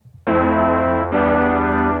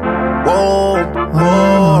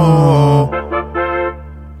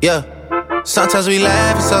Yeah. Sometimes we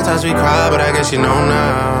laugh and sometimes we cry, but I guess you know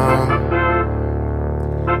now.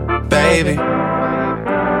 Baby,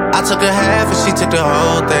 I took a half and she took the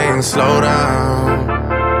whole thing. Slow down.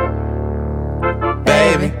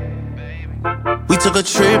 Baby, we took a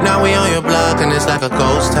trip, now we on your block and it's like a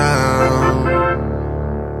ghost town.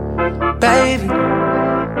 Baby,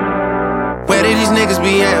 where did these niggas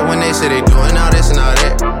be at when they say they doing all this and all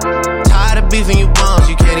that? Tired of beefing you bums,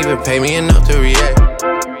 you can't even pay me enough to react.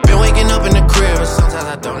 Been waking up in the crib and sometimes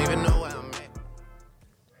I don't even know where I'm at.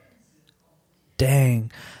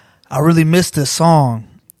 Dang, I really missed this song.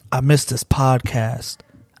 I missed this podcast.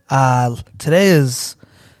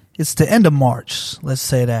 It's the end of March. Let's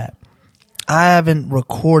say that. I haven't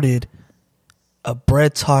recorded a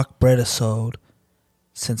Bread Talk Bredisode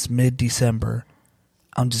since mid-December.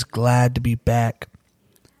 I'm just glad to be back.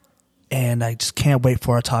 And I just can't wait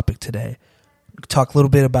for our topic today. We're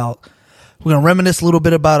going to reminisce a little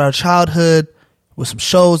bit about our childhood with some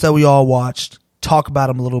shows that we all watched. Talk about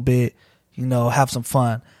them a little bit. Have some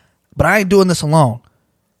fun. But I ain't doing this alone.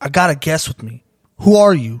 I got a guest with me. Who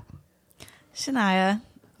are you? Shaniah.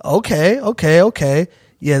 Okay.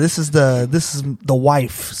 Yeah, this is the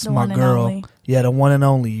wife. It's my girl. Only. Yeah, the one and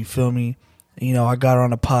only. You feel me? I got her on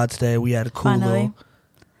the pod today. We had a cool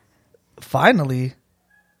Finally.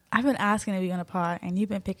 I've been asking to be on a pod, and you've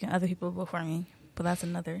been picking other people before me, but that's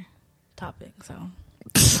another topic. So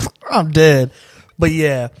I'm dead. But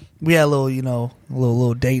yeah, we had a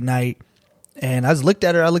little date night, and I just looked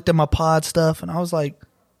at her. I looked at my pod stuff, and I was like,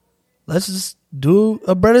 let's just do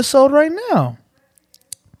a Bredisode right now.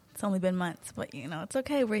 It's only been months, but it's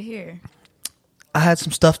okay. We're here. I had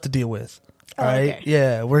some stuff to deal with. All right. Okay.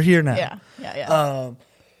 Yeah, we're here now. Yeah.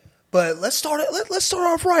 But let's start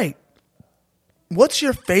off right. What's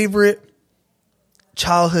your favorite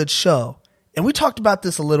childhood show? And we talked about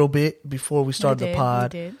this a little bit before we started the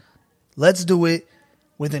pod. We did. Let's do it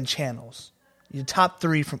within channels. Your top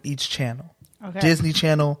 3 from each channel. Okay. Disney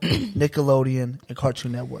Channel, Nickelodeon, and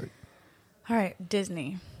Cartoon Network. All right,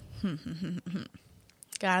 Disney.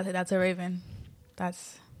 God, that's a Raven.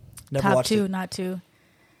 That's never top watched 2, it. not 2.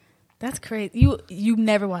 That's crazy. You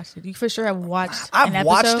never watched it. You for sure have watched. I've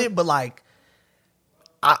watched it, but like,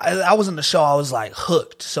 I was in the show. I was like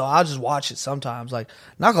hooked, so I'll just watch it sometimes. Like,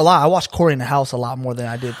 not gonna lie, I watched Corey in the House a lot more than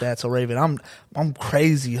I did That's a Raven. I'm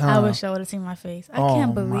crazy, huh? I wish I would have seen my face. I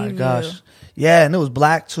can't believe my gosh. You. Yeah, and it was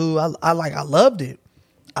black too. I loved it.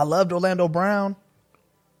 I loved Orlando Brown.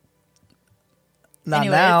 Not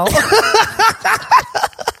now.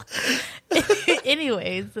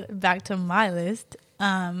 Anyways, back to my list.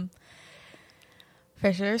 For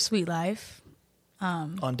sure, Sweet Life.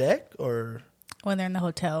 On deck or when they're in the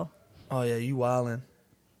hotel. Oh yeah, you wildin'.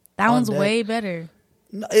 That one's way better.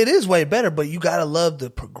 No, it is way better, but you gotta love the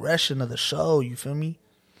progression of the show. You feel me?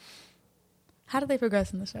 How did they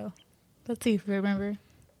progress in the show? Let's see if you remember.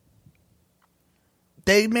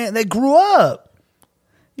 They grew up.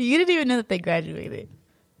 You didn't even know that they graduated.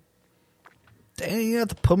 Dang, you have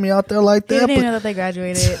to put me out there like that. You didn't even know that they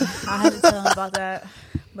graduated. I had to tell them about that,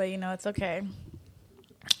 but it's okay.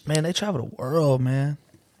 Man, they travel the world, man.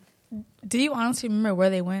 Do you honestly remember where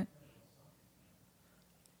they went?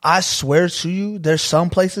 I swear to you, there's some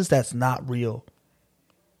places that's not real.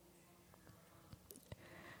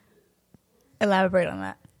 Elaborate on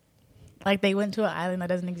that. Like they went to an island that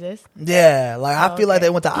doesn't exist? Yeah, like I feel like they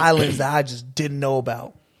went to islands that I just didn't know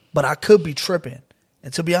about. But I could be tripping.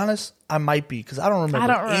 And to be honest, I might be because I don't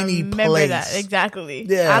remember any place. That exactly.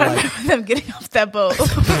 Yeah, I don't remember them getting off that boat.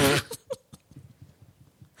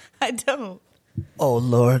 I don't. Oh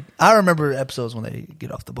Lord, I remember episodes when they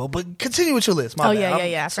get off the boat. But continue with your list. My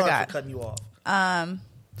bad. Yeah. I forgot. For cutting you off.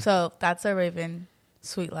 So That's a Raven,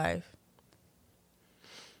 Sweet Life.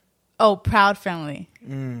 Oh, Proud Family.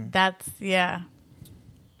 That's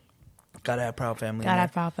Gotta have Proud Family. Gotta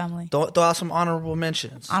have Proud Family. Throw out some honorable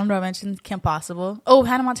mentions. Honorable mentions, Kim Possible. Oh,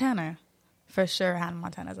 Hannah Montana. For sure, Hannah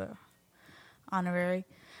Montana's a honorary.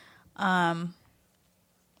 Throw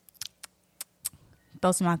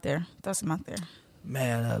some out there.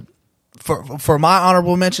 Man, for my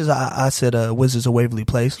honorable mentions, I said Wizards of Waverly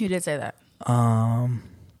Place. You did say that.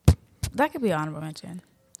 That could be an honorable mention.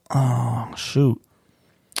 Oh, shoot.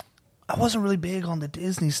 I wasn't really big on the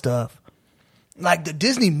Disney stuff. Like, the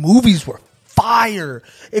Disney movies were fire.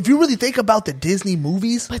 If you really think about the Disney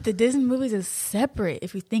movies. But the Disney movies is separate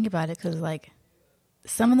if you think about it. Because, like,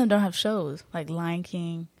 some of them don't have shows. Like Lion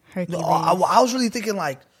King, Hercules. No, I was really thinking,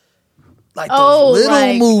 like those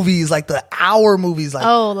little movies. Like the hour movies.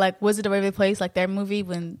 Like Wizard of Waverly Place. Like their movie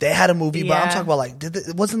when. They had a movie. But I'm talking about, like,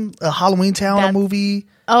 wasn't a Halloween Town a movie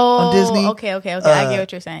on Disney? Okay. I get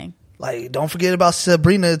what you're saying. Like, don't forget about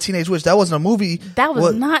Sabrina the Teenage Witch. That wasn't a movie. That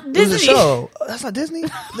was not Disney. It was a show. That's not Disney?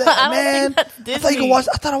 Man, that's Disney. I thought you could watch.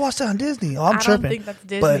 I thought I watched that on Disney. Oh, I'm tripping. I don't think that's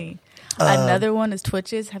Disney. But, another one is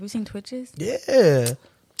Twitches. Have you seen Twitches? Yeah.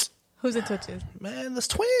 Who's in Twitches? Man, that's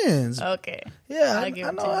twins. Okay. Yeah, I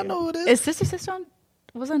know who it is. Is Sister on?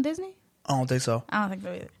 Was on Disney? I don't think so. I don't think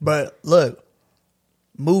so either. But look,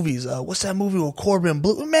 movies. What's that movie with Corbin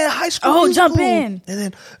Blue? Man, High School. Oh, Musical. Jump In. And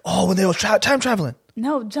then when they were time traveling.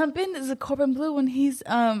 No, Jump In is a Corbin Blue when he's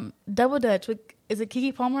double dutch with. Is it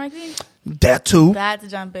Keke Palmer? I think that too. That's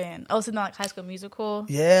Jump In. Oh, so not like High School Musical.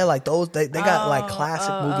 Yeah, like those. They got like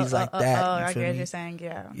classic movies like that. Oh, I get what you're saying.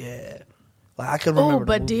 Yeah. Yeah. Like I can remember. Oh,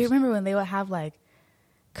 but do you remember when they would have like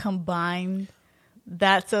combined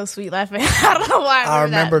That's So Sweet Life of I don't know why I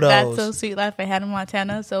remember those. That's So Sweet Life of Hannah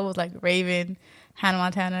Montana. So it was like Raven, Hannah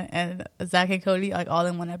Montana, and Zach and Cody like all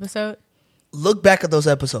in one episode. Look back at those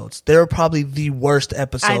episodes. They're probably the worst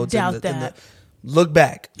episodes. I doubt that. Look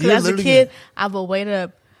back. As a kid, I would wait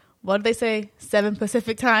up. What did they say? 7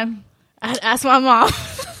 Pacific time. I'd ask my mom,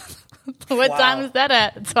 "What time is that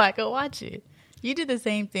at?" So I could watch it. You did the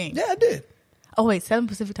same thing. Yeah, I did. Oh wait, 7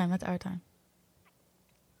 Pacific time. That's our time.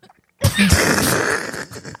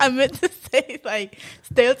 I meant to say like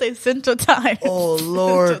they'll say Central Time. Oh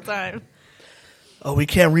Lord. Central Time. Oh, we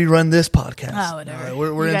can't rerun this podcast. Oh, whatever. All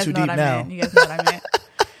right, we're in too deep now. You guys know what I meant.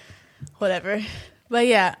 Whatever. But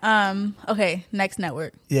yeah. Okay. Next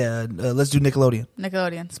network. Yeah. Let's do Nickelodeon.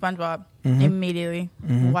 SpongeBob. Mm-hmm. Immediately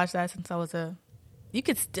watched that since I was a. You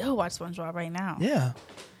could still watch SpongeBob right now. Yeah.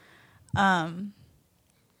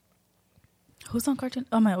 Who's on Cartoon?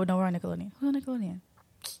 Oh my! No, we're on Nickelodeon. Who's on Nickelodeon?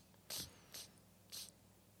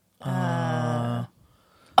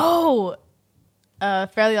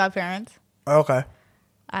 Fairly Odd Parents. Okay.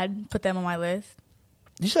 I'd put them on my list.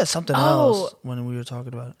 You said something else when we were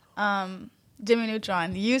talking about it. Jimmy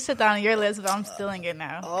Neutron. You sit down on your list, but I'm stealing it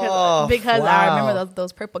now wow. because I remember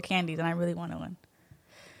those purple candies, and I really wanted one.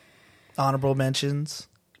 Honorable mentions.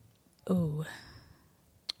 Ooh.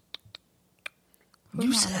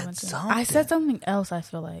 You said something. I said something else. I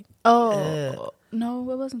feel like. Oh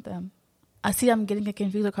no, it wasn't them. I see. I'm getting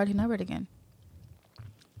confused with Cartoon Network again.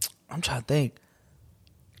 I'm trying to think.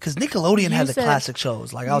 Because Nickelodeon had the classic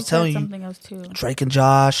shows. Like I was telling you, something else too. Drake and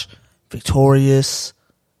Josh, Victorious.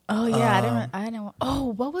 Oh yeah, I didn't. Oh,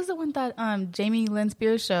 what was the one that Jamie Lynn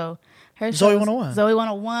Spears show? Her Zoe 101. Zoe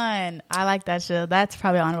 101. I like that show. That's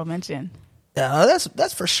probably an honorable mention. Yeah,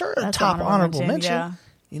 that's for sure a top honorable mention. Yeah.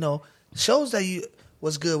 You know, shows that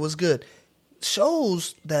was good.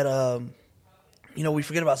 Shows that we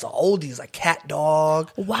forget about some oldies like Cat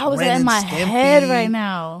Dog. Why was that in my head right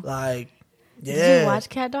now? Like, yeah. Did you watch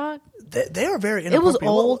Cat Dog? They were very inappropriate. It was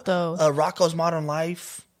old though. Rocko's Modern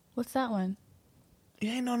Life. What's that one? You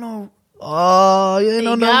ain't know. Oh, you ain't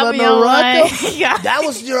know about no Rocko. That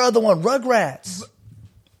was your other one, Rugrats.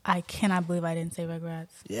 I cannot believe I didn't say Rugrats.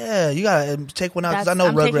 Yeah, you gotta take one out because I know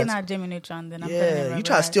I'm Rugrats. I'm taking out Jimmy Neutron. Then I'm putting in Rugrats. You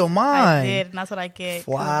try to steal mine. I did, and that's what I get.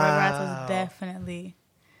 Wow. Rugrats was definitely.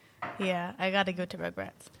 Yeah, I got to go to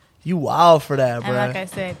Rugrats. You wild for that, bro. And like I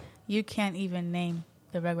said, you can't even name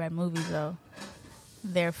the Rugrat movies though.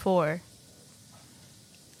 Therefore,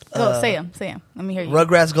 say them. Let me hear you.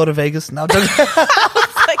 Rugrats Go to Vegas. No,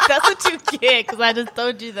 like that's what you get because I just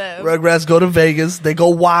told you that. Rugrats go to Vegas. They go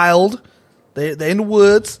wild. They in the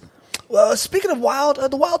woods. Well, speaking of wild,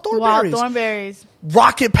 the Wild Thornberries. Wild Thornberries.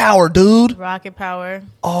 Rocket Power, dude. Rocket Power.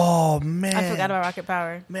 Oh man, I forgot about Rocket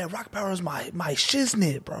Power. Man, Rocket Power was my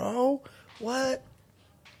shiznit, bro. What?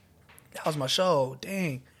 That was my show.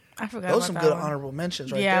 Dang. I forgot. Those are some good one. Honorable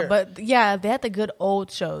mentions right there. Yeah, but yeah, they had the good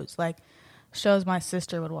old shows, like shows my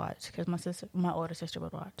sister would watch because my older sister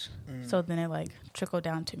would watch. So then it like trickled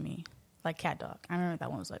down to me, like Cat Dog. I remember that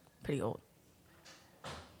one was like pretty old.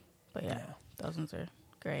 But yeah, those ones are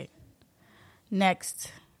great.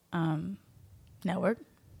 Next, network,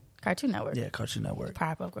 Cartoon Network. Yeah, Cartoon Network.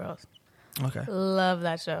 Powerpuff Girls. Okay. Love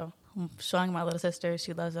that show. I'm showing my little sister.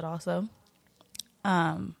 She loves it also.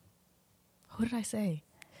 Who did I say?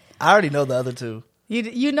 I already know the other two.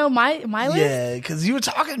 You know my list? Yeah, because you were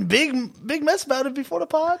talking big mess about it before the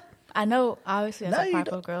pod. I know. Obviously, I said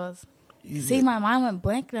Powerpuff Girls. See, my mind went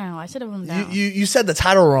blank now. I should have written them down. You said the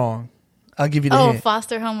title wrong. I'll give you the hint.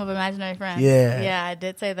 Foster Home of Imaginary Friends. Yeah. Yeah, I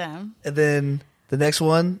did say them. And then the next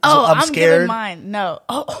one. I'm scared. giving mine. No.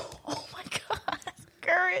 Oh my God.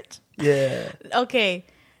 Courage. Yeah. Okay.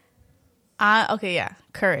 Yeah.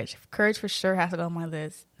 Courage. Courage for sure has to go on my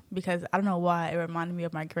list because I don't know why it reminded me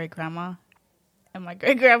of my great grandma and my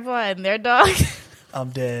great grandpa and their dog. I'm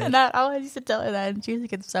dead. And I always used to tell her that, and she used to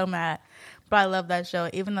get so mad. But I love that show,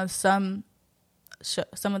 even though some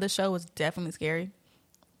of the show was definitely scary.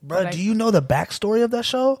 Bruh, do you know the backstory of that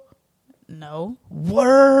show? No.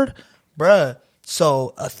 Word? Bruh.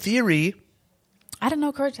 So, a theory. I didn't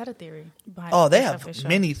know Courage had a theory. Oh, they have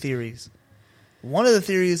many theories. One of the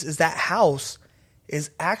theories is that house is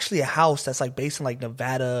actually a house that's like based in like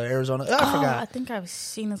Nevada, Arizona. I forgot. I think I've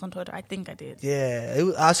seen this on Twitter. I think I did.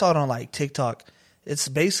 Yeah, I saw it on like TikTok. It's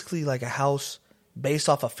basically like a house based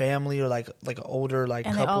off a family or like an older like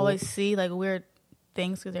and couple. They always see like weird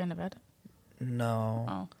things because they're in Nevada. No.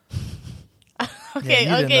 Oh. Okay.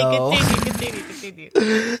 Continue.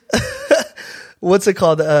 What's it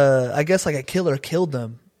called? I guess like a killer killed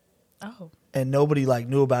them. Oh. And nobody like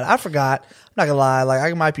knew about it. I forgot. I'm not gonna lie. Like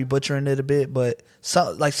I might be butchering it a bit, but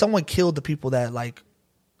someone killed the people that like.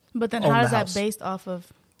 But then how is that based off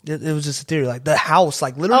of? It was just a theory, like the house,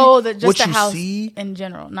 like literally. Just the house in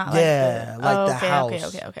general, not the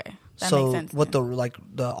house. Okay. That so makes sense. What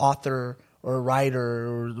the author or writer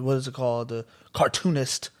or what is it called? The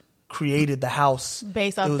cartoonist created the house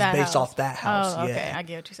based off that house. Oh, okay. I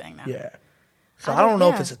get what you're saying now. Yeah. So I don't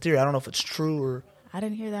know if it's a theory. I don't know if it's true or. I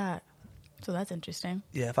didn't hear that. So that's interesting.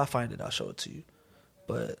 Yeah, if I find it, I'll show it to you.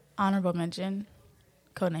 But honorable mention,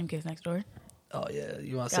 Codename Kids Next Door. Oh yeah,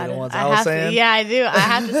 you want to say the ones I was saying? Yeah, I do. I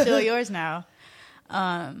have to steal yours now.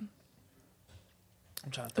 I'm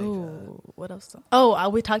trying to think. Ooh, what else? Oh,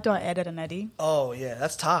 we talked about Ed, Edd and Eddy. Oh yeah,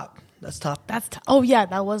 that's top. Oh yeah,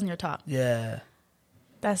 that wasn't your top. Yeah.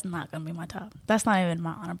 That's not gonna be my top. That's not even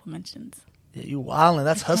my honorable mentions. Yeah, you wildin'.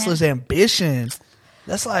 That's Hustler's Ambition.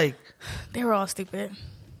 That's like they were all stupid.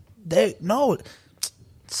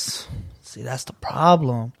 See, that's the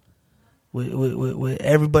problem with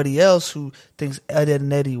everybody else who thinks Ed, Edd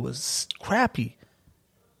and Eddy was crappy.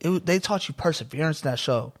 They taught you perseverance in that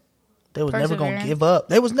show. They was never gonna give up.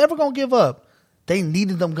 They was never gonna give up. They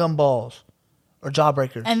needed them gumballs or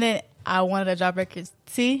Jawbreakers. And then I wanted a Jawbreakers.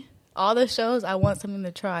 See, all the shows I want something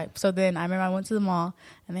to try. So then I remember I went to the mall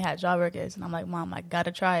and they had Jawbreakers, and I'm like, Mom, I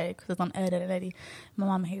gotta try it because it's on Ed, Edd and Eddy. My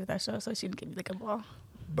mom hated that show, so she didn't give me the gumball.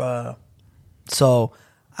 Bruh. So,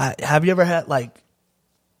 have you ever had like?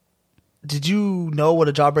 Did you know what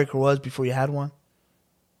a Jawbreaker was before you had one?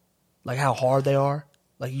 Like how hard they are?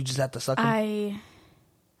 Like you just have to suck them?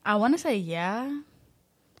 I want to say yeah.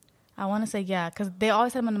 Because they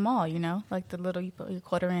always have them in the mall, you know? Like the little, you put your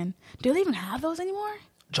quarter in. Do they even have those anymore?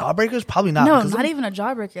 Jawbreakers? Probably not. No, not even a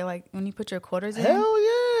Jawbreaker. Like when you put your quarters in. Hell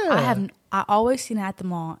yeah. I always seen it at the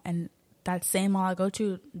mall, and that same mall I go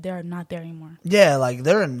to, they're not there anymore. Yeah, like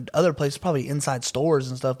they're in other places, probably inside stores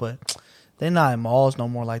and stuff, but they're not in malls no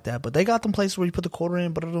more like that. But they got them places where you put the quarter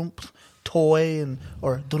in, toy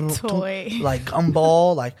like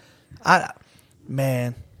gumball, like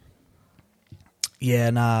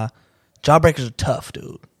Jawbreakers are tough,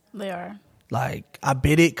 dude. They are. Like I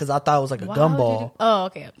bit it because I thought it was like a gumball. Oh,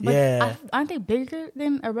 okay. But yeah. Aren't they bigger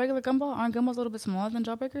than a regular gumball? Aren't gumballs a little bit smaller than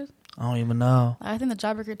Jawbreakers? I don't even know. I think the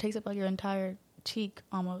Jawbreaker takes up like your entire cheek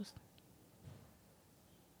almost.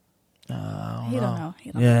 He don't know.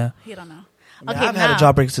 He don't know. Okay, I've had a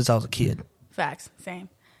Jawbreaker since I was a kid. Facts. Same.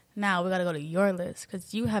 Now we got to go to your list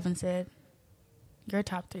because you haven't said your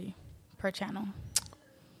top 3 per channel.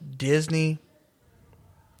 Disney,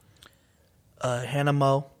 Hannah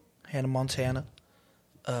Montana.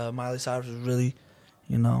 Miley Cyrus was really,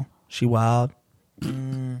 she wild.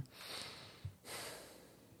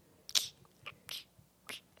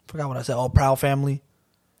 Forgot what I said. Oh, Proud Family.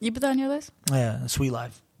 You put that on your list? Yeah, Sweet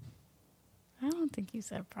Life. I don't think you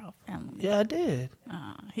said Proud Family. Yeah, I did.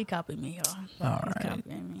 He copied me, y'all. All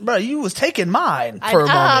right. Bro, you was taking mine for a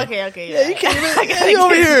moment. Okay. Yeah, you can't you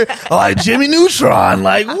over here. Oh, like Jimmy Neutron.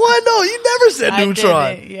 Like, what? No, you never said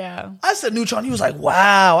Neutron. Yeah. I said Neutron. He was like,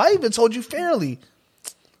 wow. I even told you Fairly.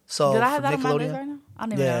 So, did I have that on my list right now? I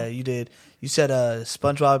don't even know. Yeah, you did. You said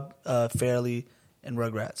SpongeBob, Fairly, and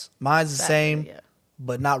Rugrats. Mine's the same,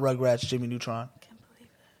 but not Rugrats, Jimmy Neutron.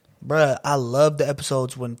 Bruh, I love the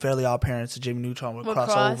episodes when Fairly Odd Parents and Jimmy Neutron would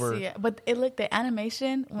cross over. Yeah, but it looked the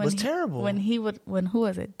animation was terrible. When who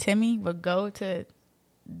was it? Timmy would go to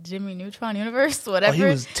Jimmy Neutron universe, whatever. Oh, he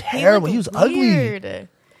was terrible. He was weird. Ugly.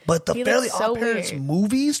 But the Fairly Odd Parents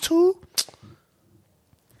movies too.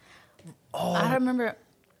 Oh, I don't remember.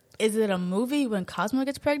 Is it a movie when Cosmo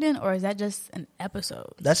gets pregnant, or is that just an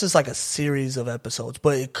episode? That's just like a series of episodes,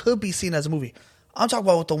 but it could be seen as a movie. I'm talking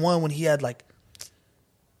about the one when he had like.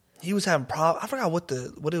 He was having problems. I forgot what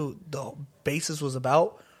the basis was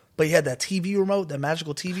about, but he had that TV remote, that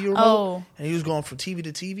magical TV remote, and he was going from TV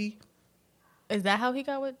to TV. Is that how he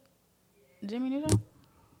got with Jimmy Neutron?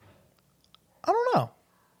 I don't know.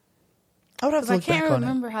 I would have to look back on it. I can't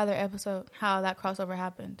remember how that crossover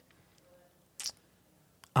happened.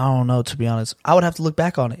 I don't know, to be honest. I would have to look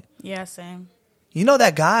back on it. Yeah, same. You know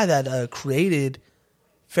that guy that created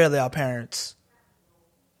Fairly Odd Parents?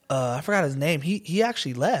 I forgot his name. He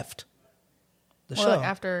actually left the show. Like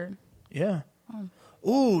after. Yeah.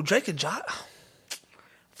 Ooh, Drake and Josh.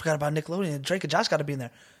 Forgot about Nickelodeon. Drake and Josh got to be in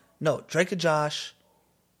there. No, Drake and Josh.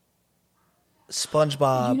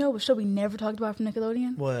 SpongeBob. You know what show we never talked about from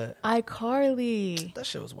Nickelodeon? What? iCarly. That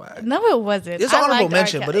shit was whack. No, it wasn't. It's an honorable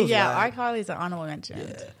mention, but it was whack. iCarly's an honorable mention.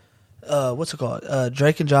 Yeah. What's it called?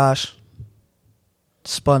 Drake and Josh.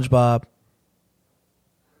 SpongeBob.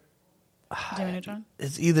 Jimmy Neutron?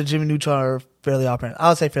 It's either Jimmy Neutron or Fairly Odd Parents. I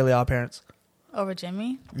would say Fairly Odd Parents. Over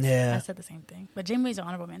Jimmy? Yeah. I said the same thing. But Jimmy's an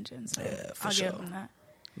honorable mention, so I'll give him that.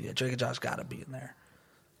 Yeah, Drake and Josh got to be in there.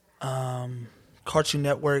 Cartoon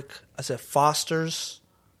Network, I said Foster's.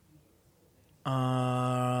 What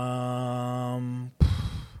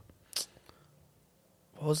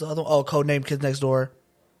was the other one? Oh, Codename Kids Next Door.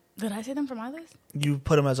 Did I say them for my list? You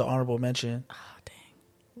put them as an honorable mention. Oh,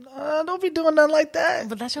 dang. Don't be doing nothing like that.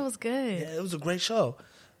 But that show was good. Yeah, it was a great show.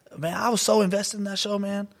 Man, I was so invested in that show,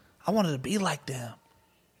 man. I wanted to be like them.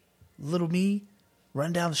 Little me,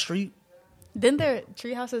 run down the street. Didn't their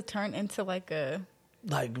tree houses turn into like a...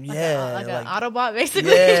 Like an Autobot,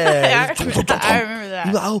 basically? Yeah. I remember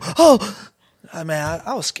that. Like, oh. I mean,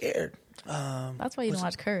 I was scared. That's why you didn't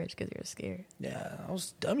watch Courage, because you were scared. Yeah, I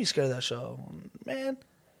was dummy scared of that show. Man,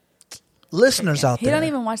 listeners out there. He don't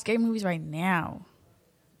even watch scary movies right now.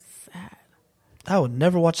 Sad. I would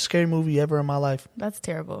never watch a scary movie ever in my life. That's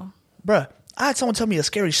terrible. Bruh, I had someone tell me a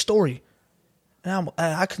scary story, and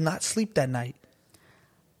I could not sleep that night.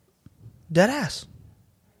 Dead ass.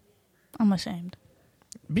 I'm ashamed.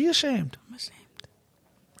 Be ashamed. I'm ashamed.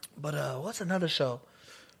 But what's another show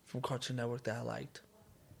from Cartoon Network that I liked?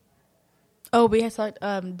 Oh, we had talked.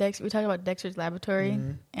 We talked about Dexter's Laboratory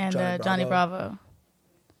and Johnny Bravo.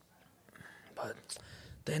 But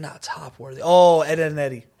they're not top worthy. Oh, Ed, Ed and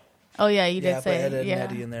Eddie. Oh yeah, you did I say put Ed, Ed and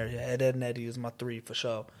Eddie in there. Yeah, Ed, Ed and Eddie is my 3 for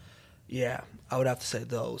sure. Yeah, I would have to say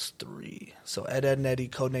those 3. So Ed, Ed and Eddie,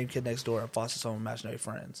 Codename Kid Next Door, and Foster's Home Imaginary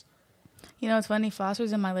Friends. You know, it's funny.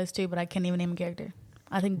 Foster's in my list too, but I can't even name a character.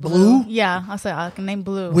 I think Blue? Yeah, I'll say I can name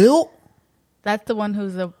Blue. Will? That's the one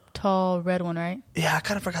who's the tall red one, right? Yeah, I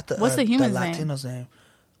kind of forgot What's the human's Latino's name?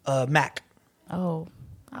 Mac. Oh,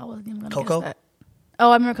 I wasn't even gonna Coco? guess that.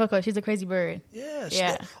 Oh, I remember Coco. She's a crazy bird.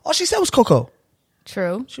 Yeah. All she said was Coco.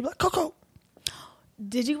 True. She'd be like, Coco.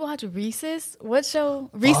 Did you watch Recess? What show?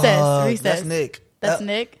 Recess. That's Nick. That's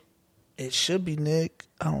Nick? It should be Nick.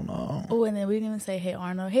 I don't know. Oh, and then we didn't even say Hey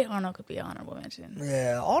Arnold. Hey Arnold could be an honorable mention.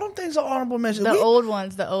 Yeah, all them things are honorable mentions. The old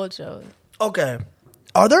ones, the old shows. Okay.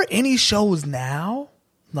 Are there any shows now?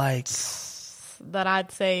 Like... that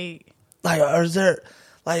I'd say... Like, or is there...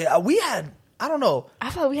 Like, we had... I don't know.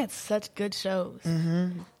 I thought we had such good shows.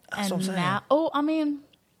 Mm-hmm. That's what I'm saying. Now... I mean...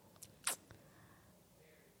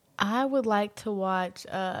 I would like to watch...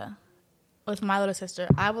 with my little sister,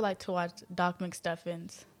 I would like to watch Doc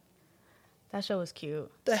McStuffins. That show was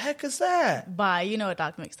cute. The heck is that? Bye. You know what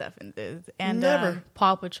Doc McStuffins is. And Never.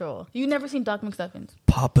 Paw Patrol. You never seen Doc McStuffins?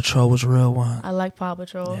 Paw Patrol was a real one. I like Paw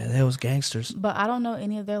Patrol. Yeah, they was gangsters. But I don't know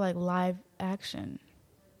any of their like live action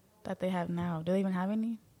that they have now. Do they even have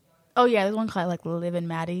any? Oh yeah, there's one called like Liv and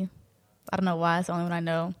Maddie. I don't know why. It's the only one I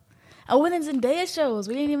know. Oh, and then Zendaya shows.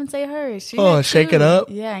 We didn't even say her. Shake It Up?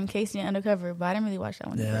 Yeah, and Casey Undercover. But I didn't really watch that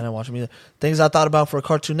one. Yeah, I didn't watch them either. Things I thought about for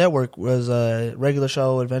Cartoon Network was regular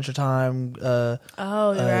show, Adventure Time, right.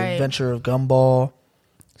 Adventure of Gumball.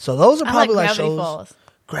 So those are probably like Gravity shows. Falls.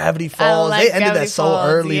 Gravity Falls. Like they ended Gravity that so Falls.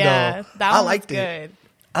 early Yeah, though. that I one liked was it. good.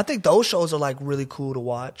 I think those shows are like really cool to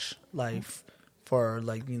watch, like for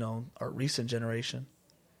like our recent generation.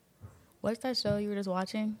 What's that show you were just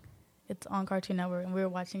watching? It's on Cartoon Network, and we were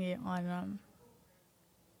watching it on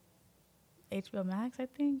HBO Max, I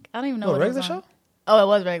think. I don't even know what regular it was on. show? Oh, it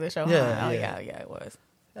was a regular show. Yeah, Huh? yeah. Yeah, it was.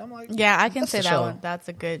 I'm like, Yeah, I can that's say the that show. one. That's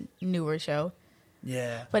a good newer show.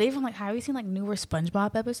 Yeah. But even like, have you seen like newer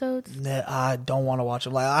SpongeBob episodes? Nah, I don't want to watch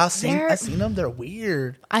them. Like I seen them. They're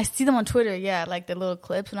weird. I see them on Twitter. Yeah, like the little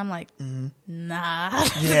clips, and I'm like, nah,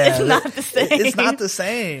 Yeah, it's not the same. It's not the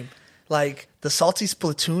same. Like the Salty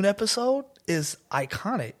Splatoon episode is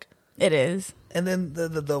iconic. It is. And then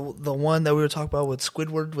the one that we were talking about with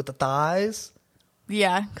Squidward with the thighs.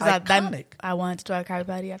 Yeah, because Iconic. I wanted to try a Krabby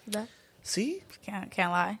Patty after that. See? Can't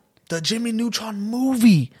lie. The Jimmy Neutron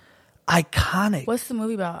movie. Iconic. What's the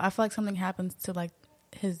movie about? I feel like something happens to like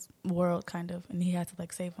his world, kind of, and he has to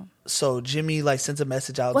like save him. So Jimmy like sends a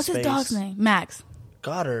message out What's in space. his dog's name? Max.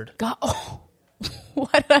 Goddard. Oh, why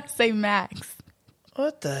did I say Max?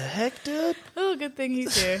 What the heck, dude? Oh, good thing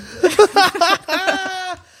he's here.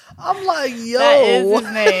 I'm like, yo. That is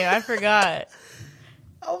his name. I forgot.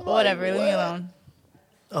 I'm like, Whatever. Leave me what? alone.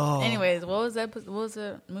 Oh. Anyways, what was that? What was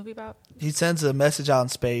the movie about? He sends a message out in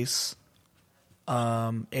space.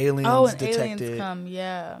 Aliens and detect aliens it, come.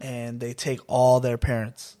 Yeah. and they take all their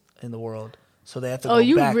parents in the world. So they have to. Oh, go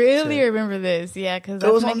you back really to, remember this? Yeah, because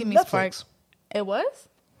It was that's on making me Netflix. spark. It was?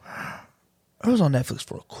 It was on Netflix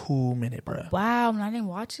for a cool minute, bro. Wow, and I didn't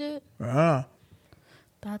watch it.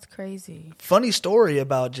 That's crazy. Funny story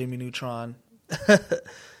about Jimmy Neutron. I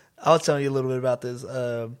was telling you a little bit about this.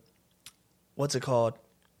 What's it called?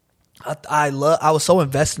 I was so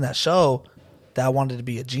invested in that show that I wanted to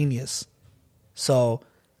be a genius. So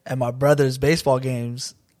at my brother's baseball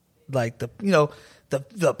games, like the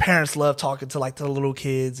parents love talking to like the little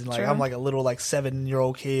kids, and like True. I'm like a little like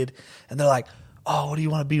 7-year-old kid, and they're like, "Oh, what do you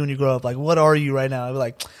want to be when you grow up? Like, what are you right now?" I'd be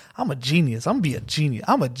like, "I'm a genius. I'm gonna be a genius.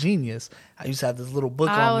 I'm a genius." I used to have this little book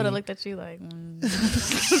I on would me. have looked at you like,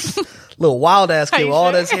 Little wild ass Are kid you with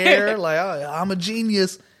all sure? this hair. Like, I'm a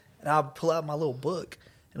genius. And I'll pull out my little book.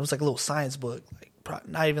 And it was like a little science book. Like,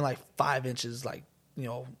 not even like 5 inches, like,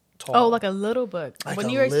 tall. oh, like a little book. Like When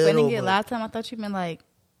a you were explaining little it book. last time, I thought you meant like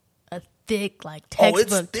a thick, like Oh, it's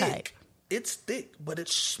textbook thick. type. It's thick, but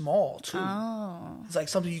it's small too. Oh, It's like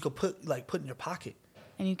something you could put in your pocket.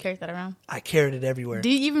 and you carried that around? I carried it everywhere. Do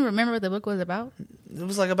you even remember what the book was about? It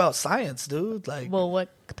was like about science, dude. Like, Well, what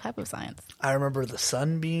type of science? I remember the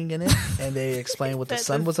sun being in it, and they explained what the Said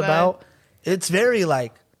sun the was sun. about. It's very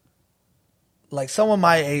like someone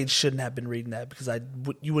my age shouldn't have been reading that because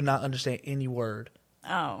you would not understand any word.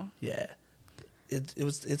 Oh, Yeah,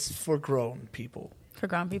 it's for grown people. for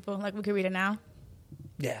grown people. Like we could read it now.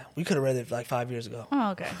 Yeah, we could have read it like 5 years ago.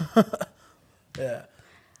 Oh, okay. Yeah,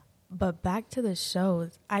 But back to the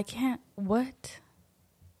shows. I can't. What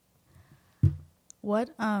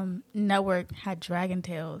network had Dragon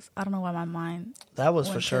Tales? I don't know why my mind. that was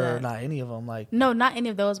Went for to sure that. not any of them. Like No, not any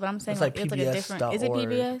of those. But I'm saying It's like like it's like a different. Is it PBS.org,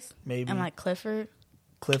 PBS? maybe. And like Clifford.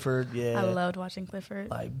 Clifford, yeah, I loved watching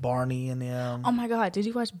Clifford. like Barney and them. Oh my god! Did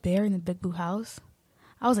you watch Bear in the Big Blue House?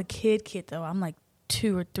 I was a kid though. I'm like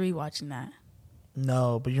 2 or 3 watching that.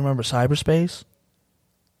 No, but you remember Cyberspace?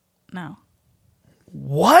 No,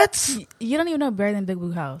 What? you don't even know Bear in the Big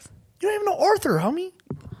Blue House. You don't even know Arthur, homie.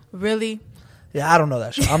 Really? Yeah, I don't know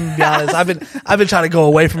that show. I'm gonna be honest. I've been trying to go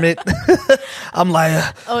away from it. I'm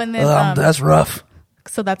like, Oh, and then that's rough.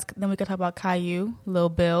 so then we could talk about Caillou, Lil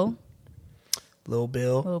Bill. Lil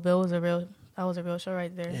Bill. Lil Bill was a real show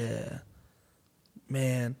right there. Yeah,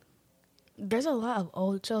 man. There's a lot of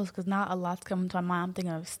old shows because not a lot's coming to my mind. I'm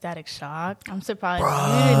thinking of Static Shock. I'm surprised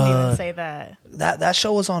Bruh. you didn't even say that. That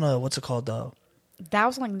show was on what's it called though? That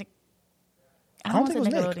was like I don't don't think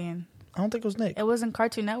want to it was say Nick. Nickelodeon. I don't think it was Nick. It wasn't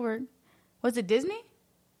Cartoon Network. Was it Disney?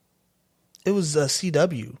 It was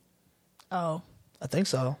CW. Oh, I think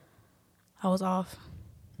so. I was off.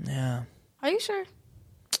 Yeah. Are you sure?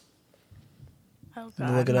 Oh me God,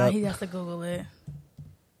 look it now up. he has to Google it.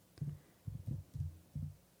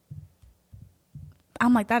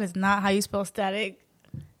 I'm like, that is not how you spell static.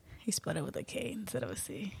 He spelled it with a K instead of a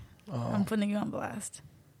C. Oh, I'm putting you on blast.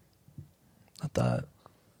 I thought.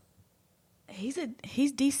 He's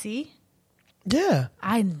DC. Yeah.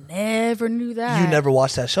 I never knew that. You never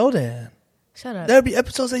watched that show then. Shut up. There'd be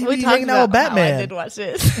episodes that he We be talked hanging out with about how Batman. I did watch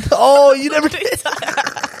this. Oh, you never did.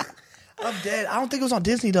 I'm dead. I don't think it was on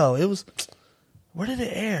Disney though. It was. Where did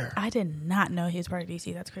it air? I did not know he was part of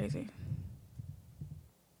DC. That's crazy.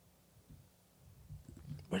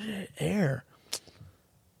 Where did it air?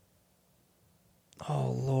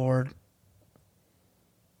 Oh Lord.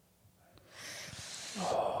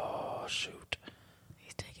 Oh shoot.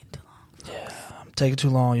 He's taking too long. Yeah, I'm taking too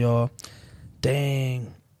long, y'all.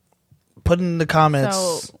 Dang. Put in the comments.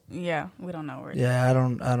 So yeah, we don't know where. Yeah, I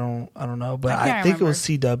don't know, but I can't I think it was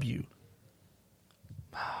CW.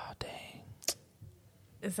 Oh, dang.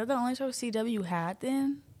 Is that the only show CW had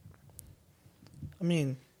then? I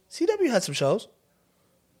mean, CW had some shows.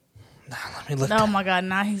 Nah, let me look. Oh my God!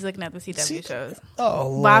 Now he's looking at the CW shows. Oh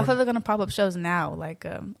Lord. But I feel they're gonna pop up shows now, like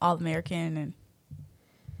All American and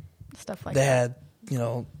stuff like They that.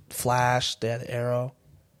 had, Flash. They had Arrow.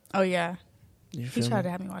 Oh yeah, You he feel tried me? to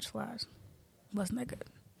have me watch Flash. Wasn't that good?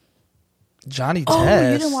 Johnny Oh,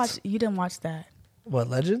 Test. you didn't watch that? What,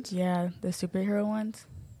 Legends? Yeah, the superhero ones.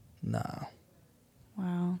 Nah.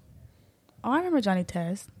 Wow. Oh, I remember Johnny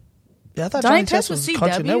Test. Yeah, I thought Johnny Johnny Test Test was was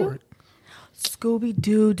Cartoon CW? Network. Scooby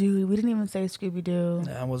Doo, dude. We didn't even say Scooby Doo.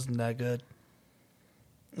 That wasn't that good.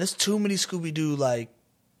 There's too many Scooby Doo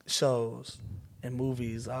shows and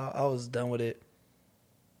movies. I was done with it.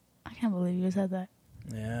 I can't believe you said that.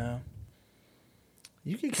 Yeah.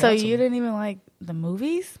 You can So cancel you me. didn't even like the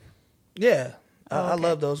movies? Yeah. Oh, I okay.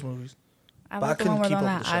 love those movies. I But I like the one couldn't where keep they're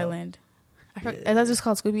on up with that the show. island. Yeah. Is that just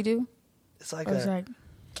called Scooby Doo? It's like Or is that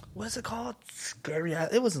what's it called? Scary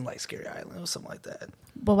Island. It wasn't like Scary Island. It was something like that.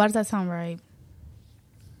 But why does that sound right?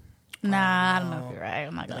 Nah, I don't know if you're right.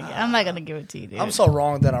 I'm not gonna give it to you, dude. I'm so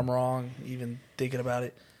wrong that I'm wrong, even thinking about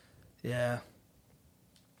it. Yeah.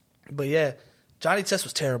 But yeah, Johnny Test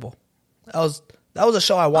was terrible. That was a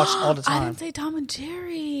show I watched all the time. I didn't say Tom and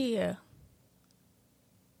Jerry.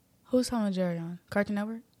 Who's Tom and Jerry on? Cartoon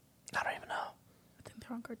Network? I don't even know. I think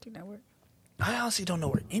they're on Cartoon Network. I honestly don't know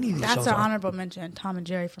where any of these shows are. That's an honorable mention. Tom and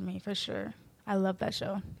Jerry for me, for sure. I love that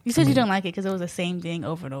show. You said you didn't like it because it was the same thing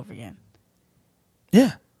over and over again.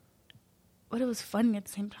 Yeah. But it was funny at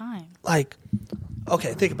the same time. Like,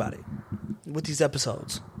 okay, think about it. With these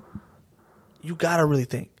episodes, you gotta really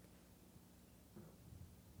think.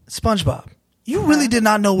 SpongeBob, you really did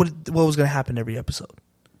not know what was going to happen every episode.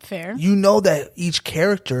 Fair. You know that each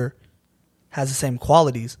character has the same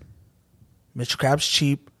qualities. Mr. Krabs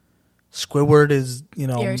cheap. Squidward is,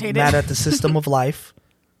 irritated. Mad at the system of life.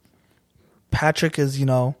 Patrick is,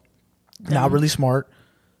 not really smart.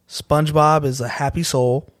 SpongeBob is a happy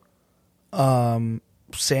soul.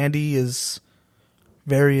 Sandy is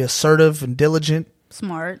very assertive and diligent.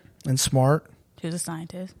 Smart. She was a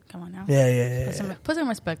scientist. Come on now. Yeah. Put some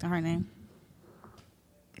respect on her name.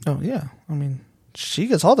 Oh, yeah. I mean, she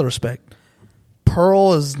gets all the respect.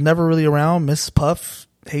 Pearl is never really around. Miss Puff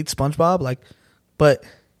hates SpongeBob. But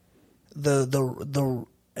the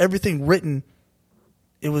everything written,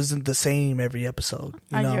 it wasn't the same every episode.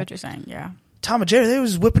 I get what you're saying, yeah. Tom and Jerry, they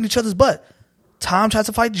was whipping each other's butt. Tom tries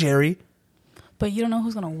to fight Jerry. But you don't know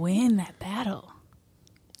who's going to win that battle.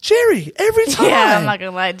 Jerry, every time. Yeah, I'm not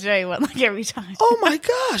going to lie. Jerry won every time. Oh, my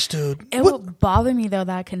gosh, dude. It would bother me, though,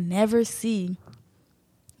 that I can never see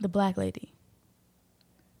the black lady.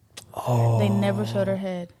 Oh. They never showed her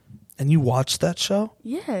head. And you watched that show?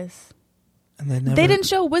 Yes. And they didn't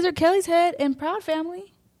show Wizard Kelly's head in Proud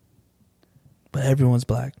Family. But everyone's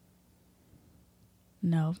black.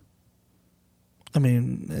 No. I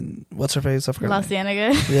mean, and what's her face? I forgot. La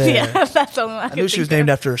Cienega. Yeah. That's the only one I knew she was named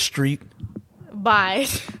after a street. Bye.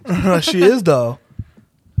 She is, though.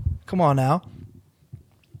 Come on now.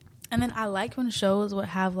 And then I liked when shows would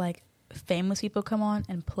have, famous people come on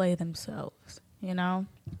and play themselves,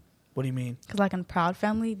 What do you mean? Because, in Proud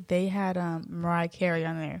Family, they had Mariah Carey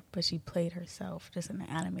on there, but she played herself, just in the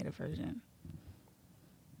animated version.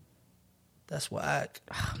 That's whack.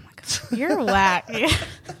 Oh, my God. You're whack. Yeah.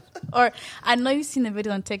 Or, I know you've seen the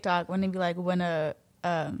video on TikTok when they be when a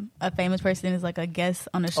famous person is a guest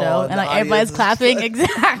on the show and everybody's clapping.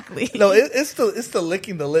 Exactly. No, it's the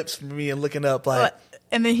licking the lips for me and looking up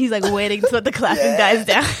and then he's waiting till the clapping dies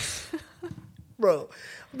down. Bro,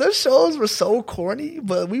 those shows were so corny,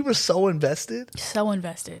 but we were so invested. So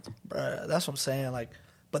invested. Bruh, that's what I'm saying.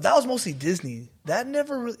 But that was mostly Disney. That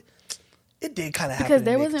never really. It did kind of happen because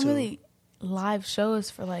there wasn't really live shows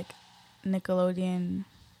for Nickelodeon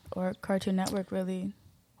or Cartoon Network really.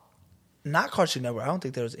 Not Cartoon Network. I don't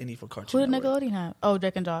think there was any for Cartoon Who did Network. Nickelodeon have? Oh,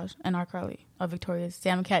 Drake and Josh and iCarly. Oh, Victoria's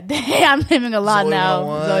Sam Cat Day. I'm naming a lot Zoe now.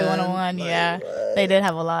 101. Zoe 101. Yeah, they did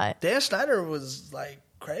have a lot. Dan Schneider was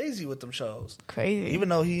crazy with them shows. Crazy. Even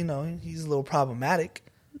though he's a little problematic.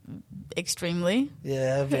 Extremely.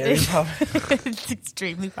 Yeah, very problematic. It's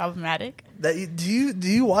extremely problematic. Do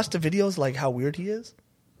you watch the videos how weird he is?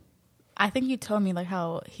 I think you told me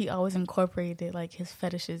how he always incorporated his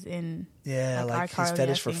fetishes in. Yeah, his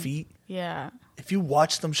fetish for feet. Yeah. If you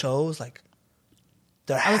watch them shows,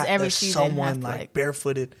 there's someone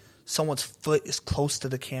barefooted. Someone's foot is close to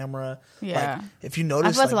the camera. Yeah. If you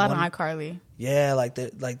notice, I've watched a lot on iCarly. Yeah,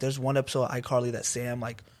 there's one episode of iCarly that Sam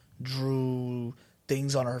drew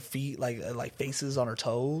things on her feet, like faces on her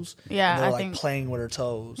toes. Yeah, and they're I think playing with her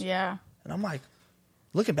toes. Yeah. And I'm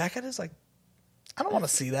looking back at it, it's I don't want to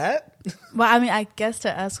see that. Well, I mean, I guess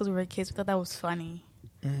to us because we were kids, we thought that was funny.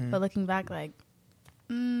 Mm-hmm. But looking back, so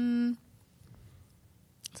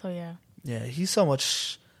yeah. Yeah, he's so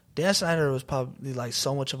much. Dan Snyder was probably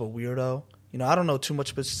so much of a weirdo. I don't know too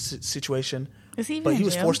much about his situation. Is he even but he in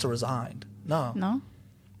was jail? forced to resign. No.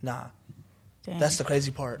 Nah. Dang. That's the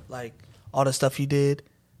crazy part. All the stuff he did,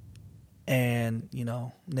 and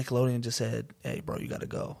Nickelodeon just said, "Hey, bro, you got to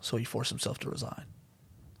go." So he forced himself to resign.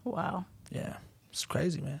 Wow. Yeah, it's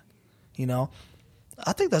crazy, man.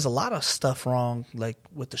 I think there's a lot of stuff wrong,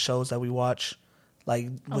 with the shows that we watch,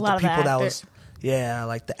 with the people that was,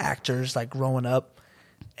 the actors, growing up,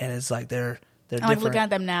 and it's they're different. Looking at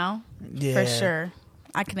them now, yeah, for sure.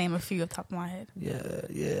 I can name a few off the top of my head.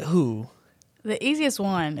 Yeah. Who? The easiest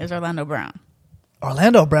one is Orlando Brown.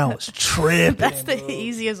 Orlando Brown was tripping. That's the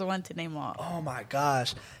easiest one to name off. Oh my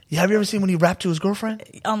gosh! Have you ever seen when he rapped to his girlfriend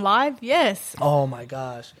on live? Yes. Oh my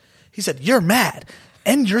gosh! He said, "You're mad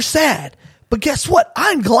and you're sad, but guess what?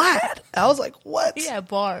 I'm glad. I was like, what? Yeah,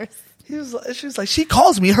 bars. She was like, she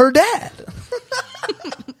calls me her dad.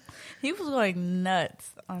 He was going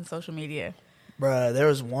nuts on social media. Bruh, there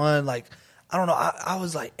was one, like, I don't know. I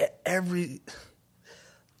was like,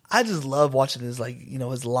 I just love watching his, like, you know,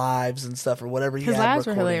 his lives and stuff or whatever he His had lives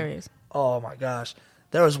were recording. hilarious. Oh my gosh.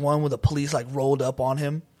 There was one where the police like rolled up on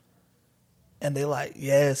him and they like,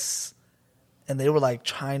 yes. And they were like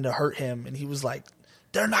trying to hurt him. And he was like,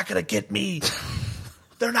 they're not going to get me.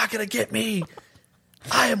 They're not going to get me.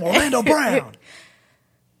 I am Orlando Brown.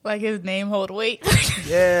 Like his name hold weight.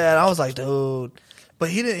 Yeah. And I was like, dude, but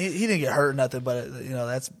he didn't get hurt or nothing. But you know,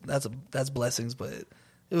 that's blessings. But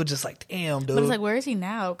it was just like, damn, dude. But it's like, where is he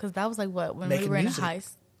now? Because that was like what, when Making we were in music. high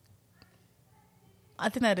school. I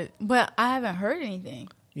think that it, but I haven't heard anything.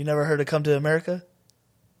 You never heard of Come to America?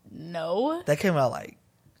 No. That came out like,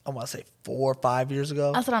 I want to say 4 or 5 years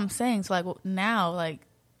ago. That's what I'm saying. So like now, like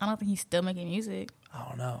I don't think he's still making music. I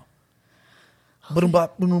don't know. Boom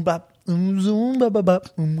bop, boom bop, zoom bop bop bop,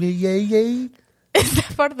 yeah yeah yeah. Is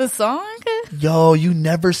that part of the song? Yo, you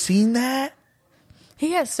never seen that?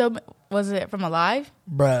 He had so. Was it from Alive?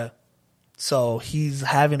 Bruh. So he's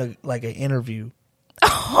having an interview.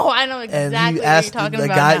 Oh, I know And exactly he what asked you're talking the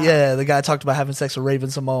about. guy, now. yeah, the guy talked about having sex with Raven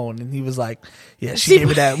Simone, and he was like, yeah, she gave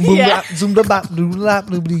me that boom Yeah. bop, zoom bop bop, boom bop,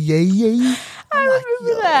 boom yeah yeah. I I'm like, remember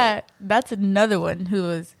yo. that. That's another one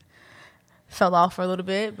who fell off for a little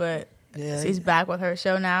bit, but Yeah. she's back with her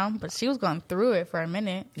show now. But she was going through it for a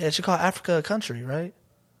minute. Yeah, she called Africa a country, right?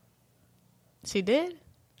 She did.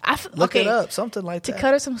 Look it up, something like To that.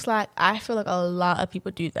 cut her some slack, I feel like a lot of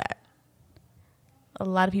people do that. A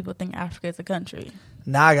lot of people think Africa is a country.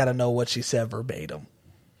 Now I gotta know what she said verbatim.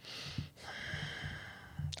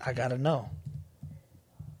 I gotta know.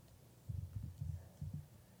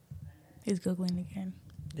 He's Googling again.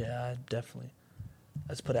 Yeah, I definitely.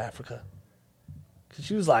 Let's put Africa.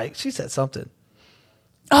 Because she said something.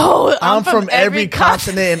 Oh, I'm from every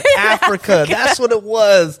continent in Africa. That's what it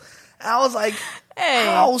was. I was like, Hey.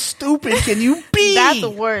 how stupid can you be? That's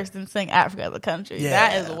worse than saying Africa as a country. Yeah.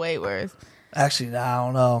 That is way worse. Actually, I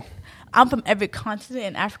don't know. I'm from every continent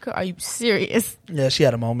in Africa. Are you serious? Yeah, she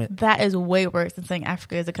had a moment. That is way worse than saying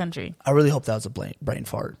Africa is a country. I really hope that was a brain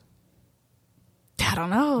fart. I don't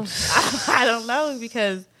know. I don't know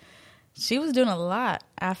because she was doing a lot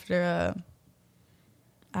after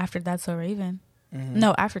That's So Raven. Mm-hmm.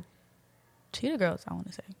 No, after Cheetah Girls, I want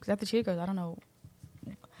to say. Because after Cheetah Girls, I don't know.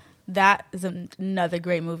 That is another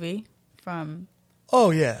great movie from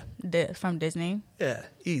Oh, yeah. from Disney. Yeah,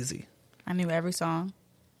 easy. I knew every song.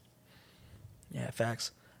 Yeah,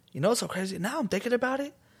 facts. You know what's so crazy? Now I'm thinking about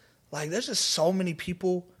it. Like, there's just so many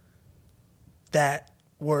people that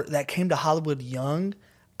came to Hollywood young.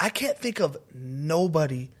 I can't think of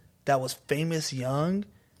nobody that was famous young.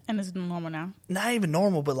 And it's normal now. Not even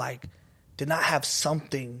normal, but like did not have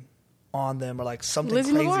something on them or like something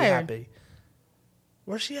Lizzie crazy McGuire. happy.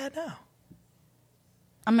 Where's she at now?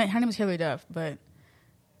 I mean, her name is Hilary Duff, but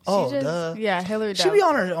Duh. Yeah, Hilary Duff. She be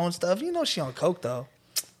on her own stuff. You know she on coke though.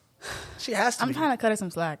 She has to I'm be. trying to cut her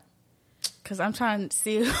some slack because I'm trying to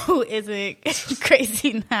see who isn't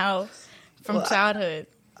crazy now from childhood.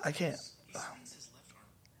 I can't.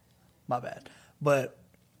 My bad. But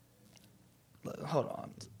look, hold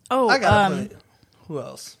on. Oh, I gotta put it. Who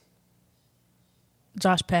else?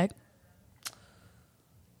 Josh Peck,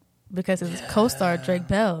 because his co-star Drake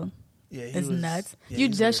Bell Yeah, he is was nuts. yeah, You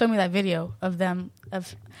he's just weird. showed me that video of them. them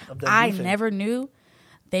I beefing. never knew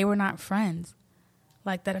they were not friends.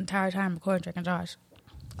 Like that entire time recording Drake and Josh.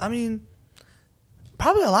 I mean,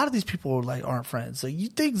 probably a lot of these people like aren't friends. So you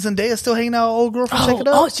think Zendaya's still hanging out with old girl from Check It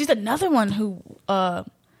Up? Oh, she's another one who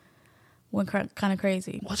went kind of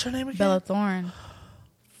crazy. What's her name again? Bella Thorne.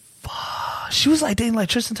 She was like dating like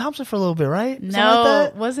Tristan Thompson for a little bit, right? Something No, like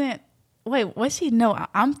that? wasn't. Wait, was she? No,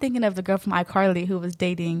 I'm thinking of the girl from iCarly who was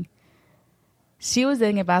dating. She was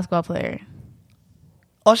dating a basketball player.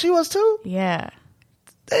 Oh, she was too? Yeah.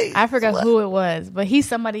 Hey, I forgot what? who it was, but he's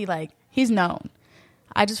somebody like, he's known.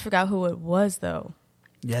 I just forgot who it was though.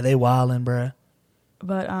 Yeah, they wildin', bruh.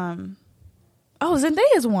 But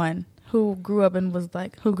Zendaya's one who grew up and was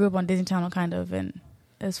like, who grew up on Disney Channel kind of and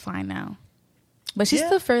is fine now. But she's Yeah.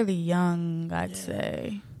 still fairly young, I'd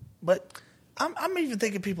say. But I'm even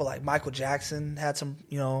thinking people like Michael Jackson had some,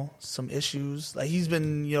 some issues. Like he's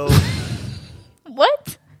been,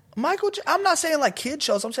 What? I'm not saying like kid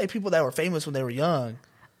shows. I'm saying people that were famous when they were young.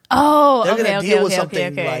 Oh, They're okay, gonna okay, deal okay, with okay,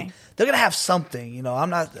 something okay. like they're gonna have something. I'm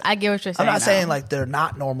not. I get what you're saying. I'm not saying now. like they're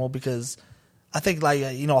not normal because I think like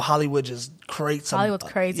Hollywood just creates some. Hollywood's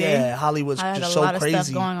crazy. Yeah, Hollywood's I had just a so lot crazy. of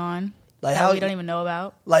stuff going on Like that how we don't even know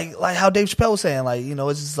about. like how Dave Chappelle was saying, like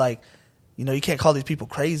it's just like you know, you can't call these people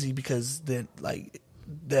crazy because the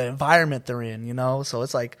environment they're in, you know. So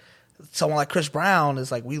it's like someone like Chris Brown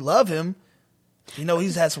is like, we love him. You know,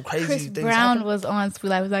 he's had some crazy Chris things. Brown happen. was on Sweet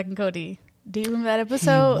Life with Zach and Cody. Do you remember that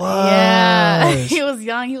episode? He was. Yeah. He was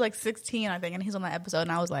young. He was like 16, I think, and he's on that episode,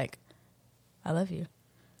 and I was like, I love you.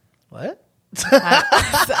 What?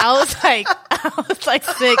 I was like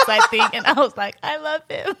 6, I think, and I was like, I love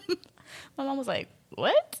him. My mom was like,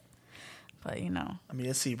 what? But, you know. I mean,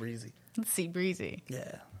 it's Sea Breezy. It's Sea Breezy.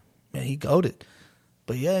 Yeah. Man, he goated.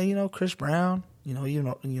 But yeah, you know, Chris Brown, you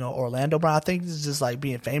know, Orlando Brown. I think it's just like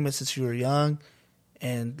being famous since you were young,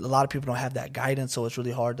 and a lot of people don't have that guidance, so it's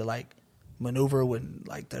really hard to like maneuver when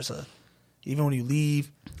like even when you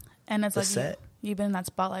leave. And it's like set. You've been in that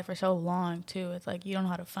spotlight for so long too. It's like you don't know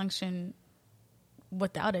how to function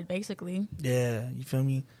without it, basically. Yeah, you feel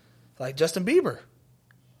me? Like Justin Bieber.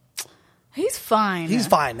 He's fine. He's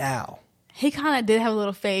fine now. He kind of did have a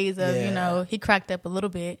little phase of, Yeah. you know, he cracked up a little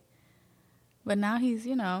bit. But now he's,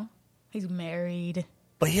 you know, he's married.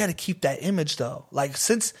 But he had to keep that image though. Like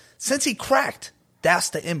since he cracked,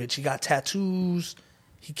 that's the image. He got tattoos.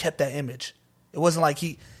 He kept that image. It wasn't like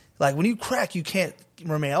when you crack, you can't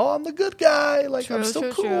remain, oh, I'm the good guy. Like, I'm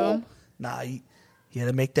still cool. True. Nah, he had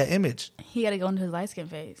to make that image. He had to go into his light skin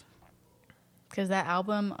phase. Because that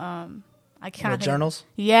album, I can't. Journals?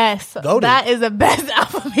 Yes. Goated. That is the best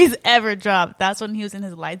album he's ever dropped. That's when he was in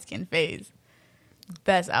his light skin phase.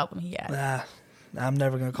 Best album he had. Nah, I'm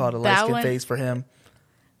never going to call it a light skin phase for him.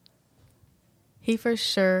 He for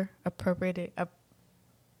sure appropriated.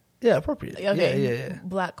 Yeah, appropriate. Okay, Yeah.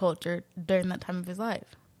 Black culture during that time of his life.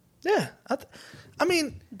 Yeah. I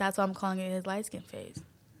mean, that's why I'm calling it his light skin phase.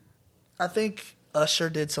 I think Usher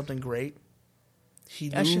did something great.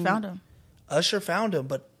 Usher found him,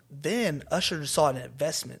 but then Usher saw an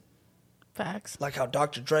investment. Facts. Like how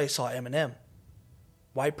Dr. Dre saw Eminem.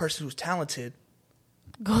 White person who's talented.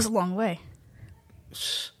 Goes a long way.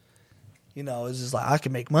 You know, it's just like, I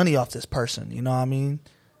can make money off this person. You know what I mean?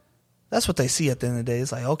 That's what they see at the end of the day.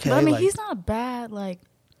 It's like, okay. But I mean, like, he's not a bad, like,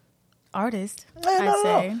 artist, I'd say.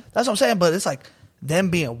 No. That's what I'm saying. But it's like, them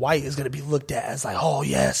being white is going to be looked at as like, oh,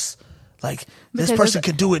 yes. Like, this person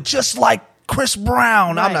could do it just like Chris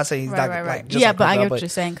Brown. Right, I'm not saying he's not like just yeah, like but Chris I Brown, get what you're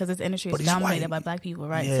saying because this industry is dominated by black people,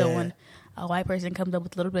 right? Yeah. So when a white person comes up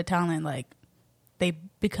with a little bit of talent, like, they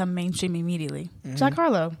become mainstream immediately. Mm-hmm. Jack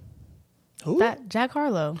Harlow. Who? Jack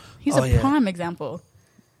Harlow. He's a prime example.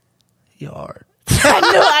 You're hard.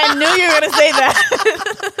 I knew you were gonna say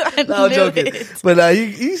that. No, I'm joking. But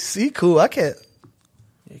he cool. I can't.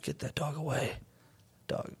 Yeah, get that dog away.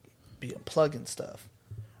 Dog be unplugging stuff.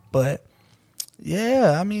 But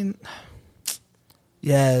yeah, I mean,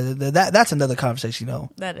 yeah, that's another conversation. You know,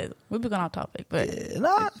 that is. We've been going off topic, but I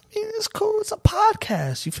mean, it's cool. It's a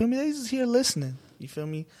podcast. You feel me? They just here listening. You feel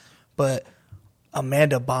me? But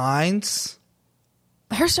Amanda Bynes,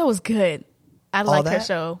 her show was good. I liked her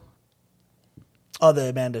show. Oh, the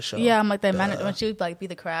Amanda show. Yeah, I'm like the Amanda when she would like be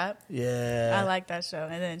the crab. Yeah, I like that show.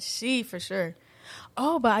 And then she for sure.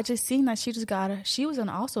 Oh, but I just seen that she just got her. She was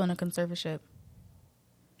also in a conservatorship.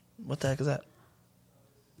 What the heck is that?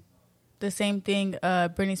 The same thing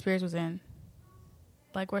Britney Spears was in,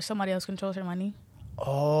 like where somebody else controls her money.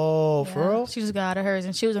 Oh, yeah. For real? She just got out of hers,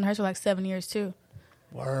 and she was in hers for like 7 years too.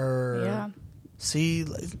 Word. Yeah. See,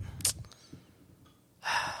 like,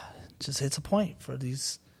 just hits a point for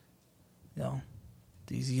these, you know,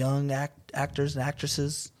 these young actors and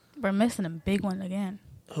actresses. We're missing a big one again.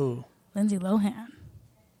 Who? Lindsay Lohan.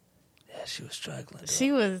 Yeah, she was struggling.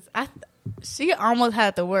 She was. She almost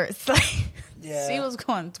had the worst. Yeah, she was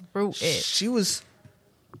going through it. She was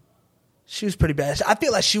pretty bad. I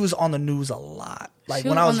feel like she was on the news a lot. Like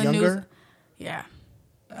when I was younger. News. Yeah.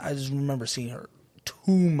 I just remember seeing her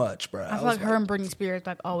too much, bro. I feel like her and Britney Spears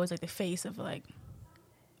like always like the face of like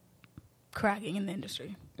cracking in the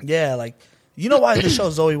industry. Yeah, like you know why the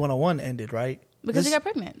show Zoe 101 ended, right? Because she got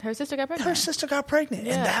pregnant. Her sister got pregnant. Her sister got pregnant,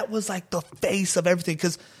 and that was like the face of everything.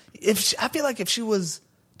 Because I feel like if she was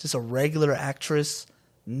just a regular actress,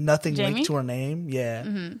 nothing linked to her name,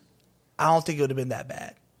 I don't think it would have been that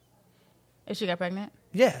bad. If she got pregnant?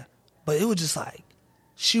 Yeah, but it was just like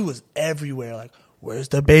she was everywhere. Like, where's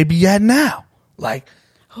the baby at now? Like,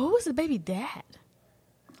 who was the baby dad?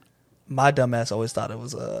 My dumbass always thought it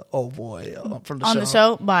was a old boy from the show. On the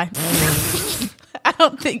show? Bye. I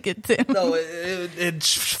don't think it's him. No, it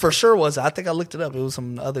for sure was. I think I looked it up. It was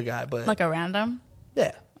some other guy, but like a random.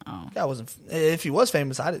 Yeah. Oh. That wasn't. If he was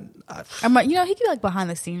famous, I didn't. I'm like, you know, he could be like behind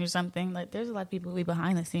the scenes or something. Like, there's a lot of people who be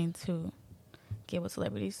behind the scenes who get with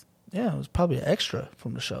celebrities. Yeah, it was probably an extra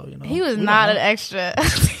from the show. You know, he was not an extra.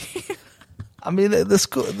 I mean, the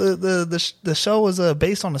school, the show was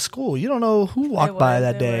based on the school. You don't know who walked by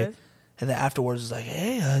that day. Was. And then afterwards, it's like,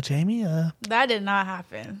 hey, Jamie, that did not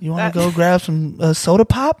happen. You want to go grab some soda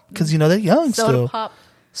pop? Because, you know, they're young still. Soda pop.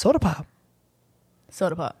 Soda pop.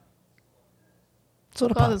 Soda pop.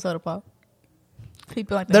 Soda pop.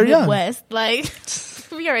 People like the they're Midwest. Young. Like,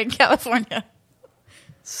 we are in California.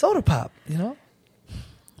 Soda pop, you know?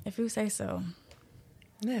 If you say so.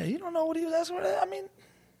 Yeah, you don't know what he was asking for. I mean,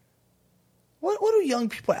 what do young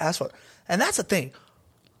people ask for? And that's the thing.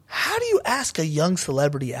 How do you ask a young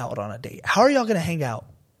celebrity out on a date? How are y'all going to hang out?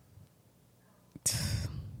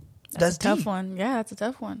 That's a tough one. Yeah, that's a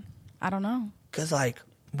tough one. I don't know. Because, like,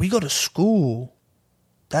 we go to school.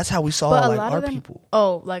 That's how we saw, like, our people.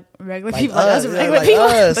 Oh, like regular people? Us, like regular people?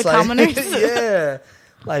 Us, the like, commoners? Yeah.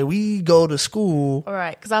 Like, we go to school. All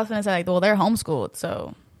right. Because I was going to say, like, well, they're homeschooled,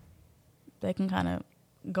 so they can kind of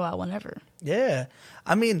go out whenever. Yeah.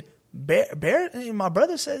 I mean, Barrett, my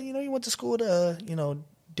brother said, you know, he went to school to, you know,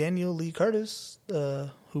 Daniel Lee Curtis,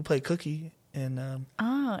 who played Cookie. And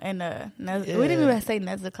we didn't even say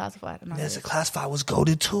Ned's Declassified. Ned's Declassified was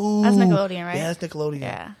goated too. That's Nickelodeon, right? Yeah, that's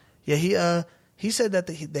Nickelodeon. Yeah. He said that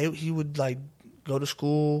he would like go to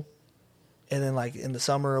school, and then like in the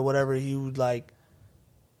summer or whatever, he would like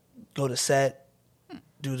go to set,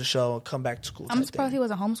 do the show, and come back to school. I'm surprised he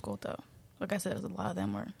wasn't homeschooled though. Like I said, a lot of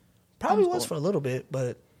them were probably homeschooled. Was for a little bit,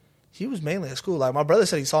 but he was mainly at school. Like my brother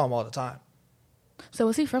said, he saw him all the time. So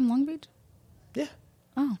was he from Long Beach? Yeah.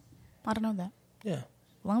 Oh, I don't know that. Yeah.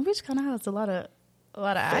 Long Beach kind of has a lot of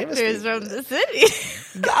famous actors from the city.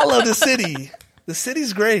 I love the city. The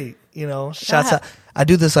city's great. You know, shouts out. I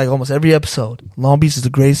do this like almost every episode. Long Beach is the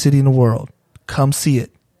greatest city in the world. Come see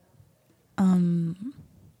it. No.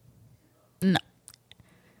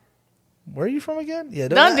 Where are you from again? Yeah.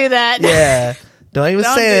 Don't do that. Yeah. Don't even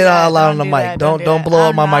say it out loud on the mic. Don't blow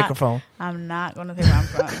up my microphone. I'm not going to say where I'm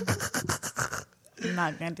from. I'm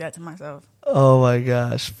not going to do that to myself. Oh my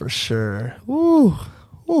gosh, for sure. Ooh.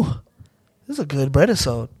 This is a good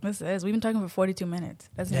Bredisode. This is. We've been talking for 42 minutes.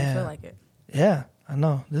 Doesn't even feel like it. Yeah, I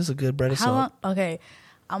know. This is a good Bredisode. How long? Okay,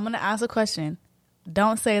 I'm going to ask a question.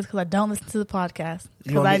 Don't say it's because I don't listen to the podcast.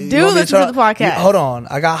 Because I do listen to the podcast. Hold on.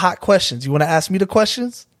 I got hot questions. You want to ask me the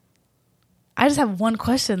questions? I just have one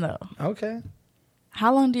question, though. Okay.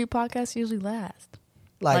 How long do your podcasts usually last?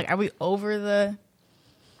 Like are we over the...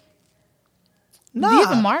 Nah. Do you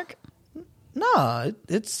have a mark? Nah.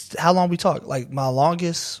 It's how long we talk. Like, my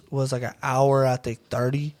longest was like an hour, I think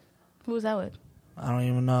 30. Who was that with? I don't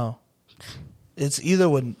even know. It's either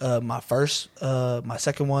with my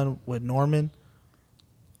second one with Norman,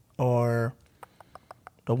 or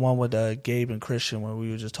the one with Gabe and Christian when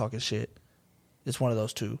we were just talking shit. It's one of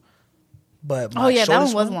those two. But that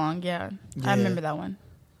one was long. Yeah, I remember that one.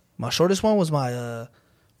 My shortest one was my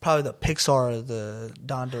probably the Pixar, the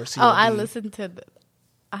Donda CLB. Oh, I didn't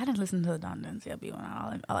listen to the Donda and CLB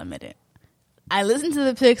one. I'll admit it. I listened to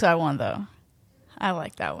the Pixar one though. I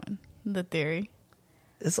like that one. The Theory.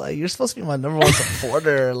 It's like you're supposed to be my number one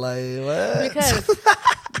supporter. Like what? Because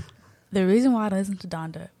the reason why I listen to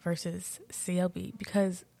Donda versus CLB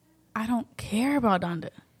because I don't care about Donda.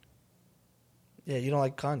 Yeah, you don't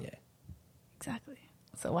like Kanye. Exactly.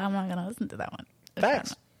 So why am I gonna listen to that one?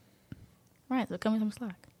 Facts. Right. So cut me some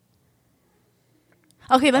slack.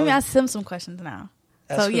 Okay, let me ask him some questions now.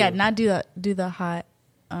 So who? yeah, not do the hot.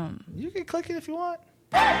 You can click it if you want.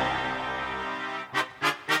 Weezy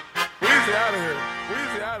out of here.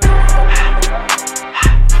 Weezy out of here.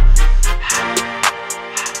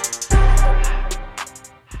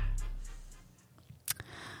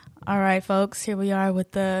 All right, folks. Here we are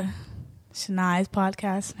with the Shaniah's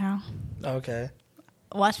podcast now. Okay.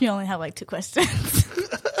 Watch me only have like 2 questions.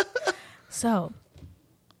 So,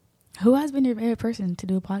 who has been your favorite person to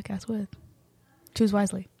do a podcast with? Choose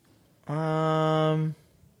wisely.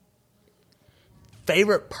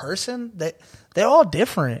 Favorite person? They're all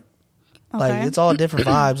different. Okay. Like it's all different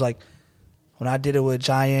vibes. Like when I did it with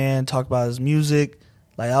Giant, talk about his music.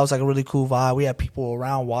 Like that was like a really cool vibe. We had people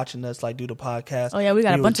around watching us like do the podcast. Oh yeah, we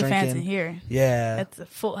got a bunch of fans in here. Yeah, it's a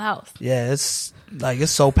full house. Yeah, it's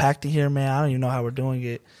so packed in here, man. I don't even know how we're doing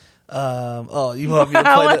it. You want me to play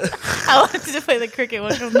I wanted to play the cricket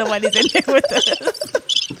one because nobody's in here with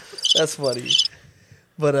us. That's funny.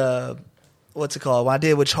 But what's it called? When I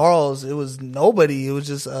did with Charles, it was nobody. It was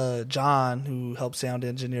just John who helped sound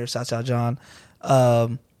engineer. Shouts out John.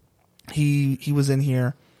 He was in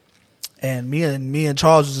here, and me and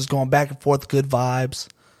Charles was just going back and forth. Good vibes.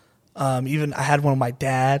 Even I had one with my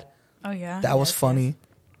dad. Oh yeah, that was funny.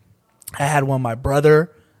 I had one with my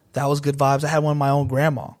brother. That was good vibes. I had one with my own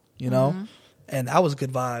grandma. You know, and that was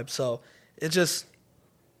good vibes. So it just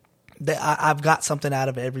I've got something out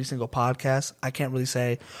of every single podcast. I can't really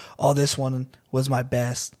say, oh, this one was my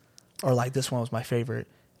best or like this one was my favorite.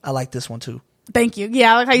 I like this one too. Thank you.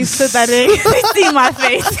 Yeah, I like how you put that in. You see my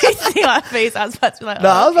face. You see my face. I was about to be like, No,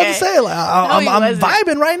 I was about okay. to say, like, I'm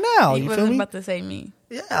vibing right now. He You feel wasn't me? about to say me.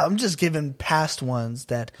 Yeah, I'm just giving past ones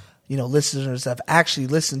that, you know, listeners have actually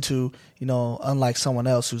listened to, you know, unlike someone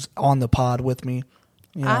else who's on the pod with me.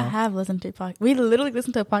 You know. I have listened to a podcast. We literally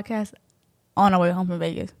listened to a podcast on our way home from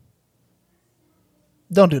Vegas.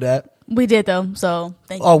 Don't do that. We did though, so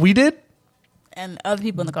thank you. Oh, we did? And other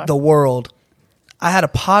people in the car. The world. I had a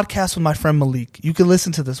podcast with my friend Malik. You can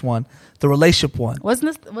listen to this one, the relationship one.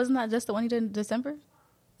 Wasn't that just the one you did in December?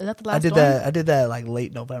 Is that the last I did one? that. I did that like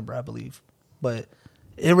late November, I believe, but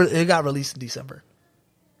it got released in December.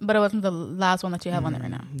 But it wasn't the last one that you have on there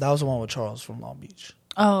right now. That was the one with Charles from Long Beach.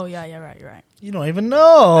 Oh yeah, you're right. You don't even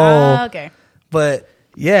know. Okay. But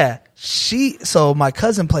yeah, so my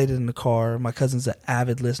cousin played it in the car. My cousin's an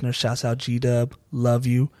avid listener. Shouts out G-Dub. Love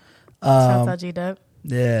you. Shouts out G-Dub.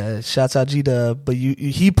 Yeah, shouts out G-Dub. But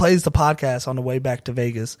he plays the podcast on the way back to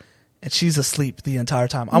Vegas, and she's asleep the entire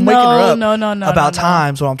time. I'm waking her up about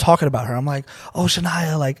times when I'm talking about her. I'm like, oh,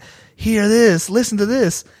 Shaniah, like, hear this, listen to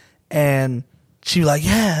this. And she was like,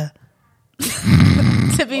 yeah.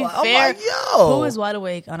 To be I'm fair, like, yo. who was wide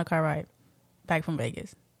awake on a car ride back from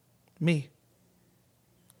Vegas? Me.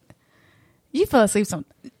 You fell asleep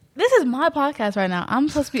This is my podcast right now. I'm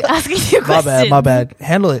supposed to be asking you questions. My bad.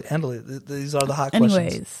 Handle it. These are the hot questions.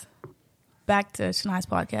 Anyways, back to Shaniah's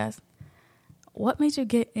podcast. What made you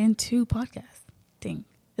get into podcasting?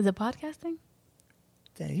 Is it podcasting?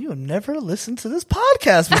 Damn, you have never listened to this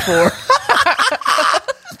podcast before.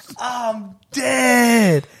 I'm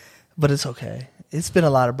dead. But it's okay. It's been a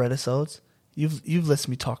lot of Bredisodes. You've listened to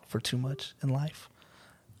me talk for too much in life.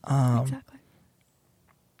 Exactly.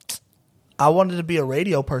 I wanted to be a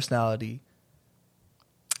radio personality.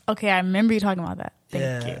 Okay, I remember you talking about that. Thank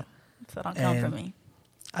Yeah. you. So don't come for And me.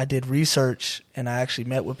 I did research and I actually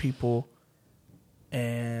met with people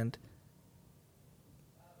and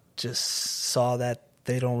just saw that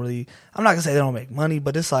they don't really, I'm not gonna say they don't make money,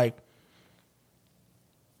 but it's like,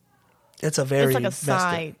 it's a very It's like a messed up-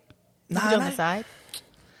 side. You do it on the side?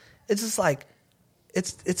 It's just like,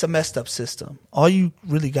 it's a messed up system. All you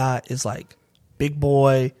really got is like Big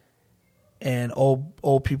Boy and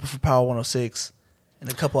old people from Power 106 and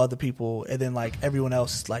a couple other people, and then like everyone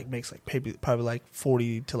else like makes like probably like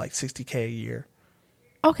 40 to like 60K a year.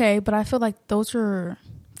 Okay, but I feel like those are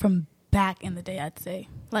from back in the day, I'd say.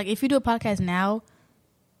 Like if you do a podcast now,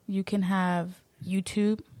 you can have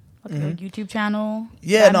YouTube, like a YouTube channel.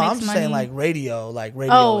 Yeah, that no, makes I'm just money. saying like radio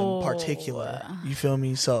Oh. in particular. You feel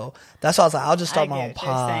me? So that's why I was like, I'll just start I my get own what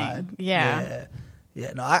you're pod. saying. Yeah.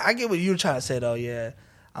 Yeah. No, I get what you were trying to say though. Yeah,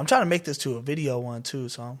 I'm trying to make this to a video one too,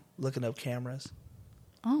 so I'm looking up cameras.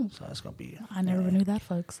 Oh, So that's gonna be. I never knew that,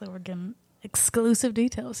 folks. So we're getting exclusive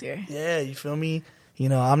details here. Yeah, you feel me? You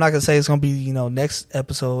know, I'm not gonna say it's gonna be, you know, next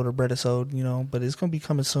episode or Bredisode, you know, but it's gonna be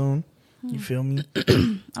coming soon. You feel me?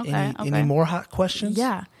 Okay. Any more hot questions?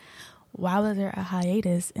 Yeah. Why was there a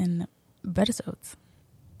hiatus in Bredisodes?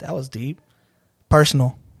 That was deep.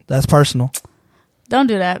 Personal. That's personal. Don't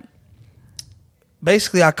do that.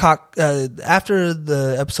 Basically, I caught after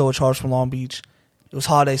the episode with Charles from Long Beach. It was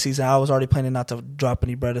holiday season. I was already planning not to drop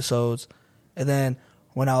any Bredisodes, and then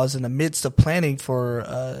when I was in the midst of planning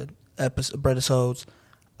for Bredisodes,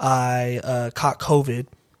 I caught COVID.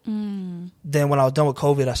 Then when I was done with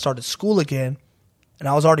COVID, I started school again, and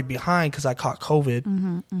I was already behind because I caught COVID.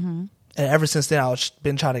 And ever since then, I've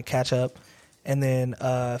been trying to catch up. And then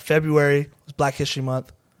February was Black History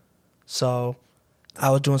Month, so I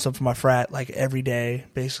was doing something for my frat like every day,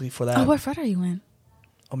 basically for that. Oh, what frat are you in?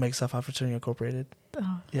 Omega Psi Phi Fraternity Incorporated.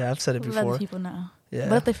 Oh, Yeah, I've said it let before. the people know. Yeah.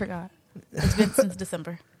 What if they forgot? It's been since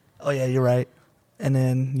December. Oh yeah, you're right. And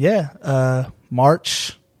then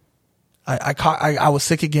March, I was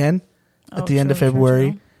sick again at the end of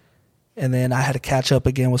February, and then I had to catch up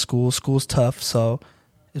again with school. School's tough, so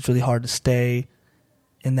it's really hard to stay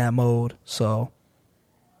in that mode. So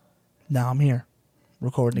now I'm here,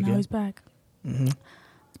 recording Now again. he's back.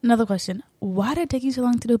 Another question. Why did it take you so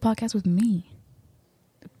long to do a podcast with me?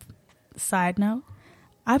 Side note,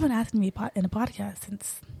 I've been asking me in a podcast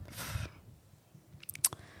since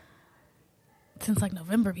like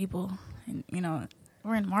November, people. And, you know,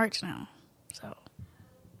 we're in March now. So.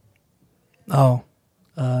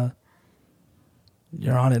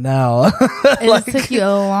 You're on it now. It took you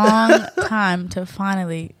a long time to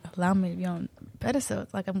finally allow me to be on Bredisode.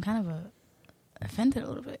 Like, I'm kind of offended a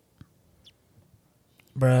little bit.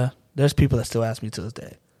 Bruh, there's people that still ask me to this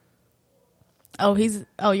day. Oh,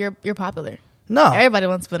 you're popular. No. Everybody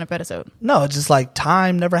wants to be on a Bredisode. No, it's just like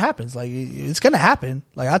time never happens. Like it's gonna happen.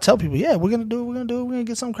 Like I tell people, yeah, we're gonna do it. We're gonna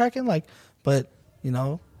get something cracking. Like, but you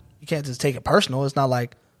know, you can't just take it personal. It's not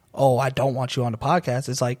like, oh, I don't want you on the podcast.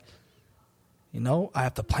 It's like, you know, I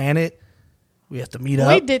have to plan it. We have to meet up.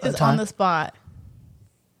 We did this on the spot.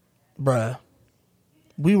 Bruh.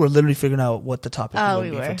 We were literally figuring out what the topic was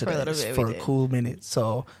we going to were be for today. for a little bit. For We a did. cool minute.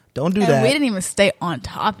 So don't do And that. we didn't even stay on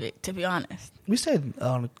topic, to be honest. We stayed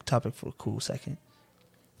on the topic for a cool second.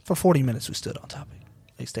 For 40 minutes, we stood on topic.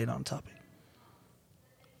 They stayed on topic.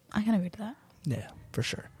 I can agree to that. Yeah, for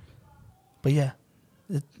sure. But yeah,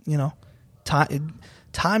 you know,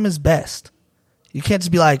 time is best. You can't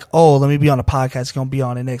just be like, oh, let me be on a podcast. It's going to be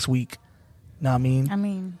on it next week. Know what I mean? I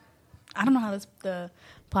mean, I don't know how the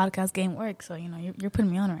podcast game works, so, you know, you're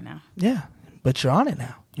putting me on right now. Yeah, but you're on it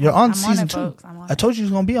now. You're on I'm season on it, 2. folks. I'm on I it. told you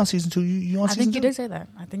was going to be on season 2. You on I season 2? think you did say that.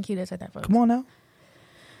 I think you did say that, folks. Come on now.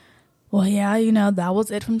 Well, yeah, you know, that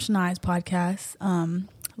was it from Shaniah's podcast.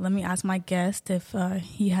 Let me ask my guest if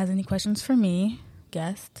he has any questions for me.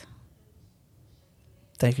 Guest.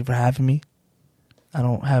 Thank you for having me. I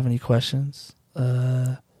don't have any questions.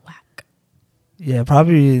 Whack. Yeah,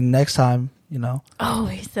 probably next time, you know. Oh,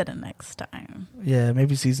 he said it next time. Yeah,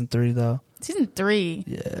 maybe season 3 though. Season 3.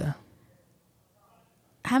 Yeah.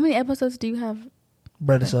 How many episodes do you have?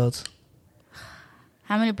 Bredisodes.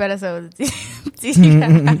 How many Bredisodes do you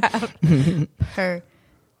have per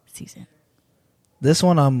season? This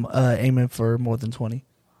one I'm aiming for more than 20.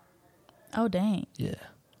 Oh, dang. Yeah.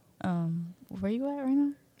 Where you at right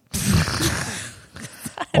now?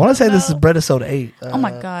 I want to say this is Bredisode 8. Oh,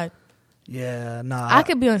 my God. Yeah, nah. I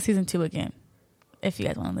could be on season 2 again if you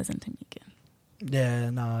guys want to listen to me again. Yeah,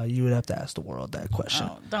 nah. You would have to ask the world that question.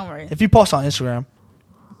 Oh, don't worry. If you post on Instagram.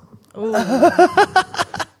 Ooh.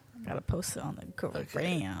 Gotta post it on the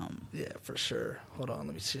gram. Yeah, for sure. Hold on.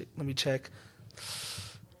 Let me check.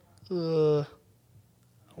 I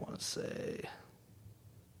want to say.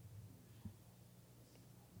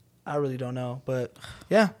 I really don't know, but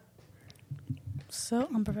yeah. So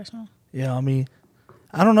unprofessional. Yeah, I mean,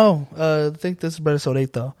 I don't know. I think this is Bredisode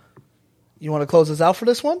 8 though. You want to close us out for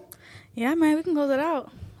this one? Yeah, man, we can close it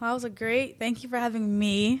out. That was a great. Thank you for having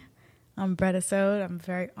me on Bredisode. I'm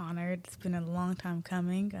very honored. It's been a long time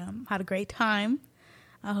coming. Had a great time.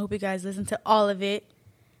 I hope you guys listen to all of it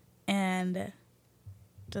and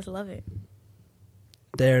just love it.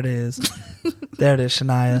 There it is. There it is,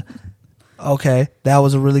 Shaniah. Okay, that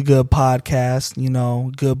was a really good podcast. You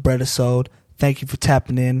know, good Bredisode. Thank you for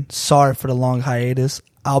tapping in. Sorry for the long hiatus.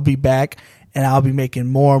 I'll be back, and I'll be making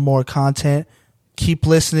more and more content. Keep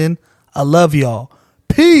listening. I love y'all.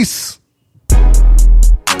 Peace.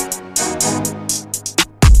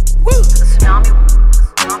 Woo!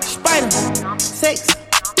 Spider, sex,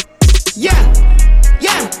 yeah,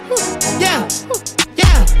 yeah, yeah,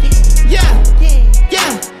 yeah, yeah,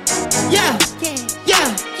 yeah, yeah.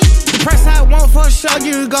 The price I want for a show,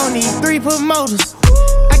 you gon' need 3 promoters.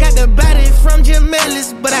 I got the body from Jim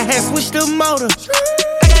Ellis, but I had switched the motor.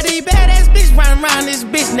 I got these badass bitch running around this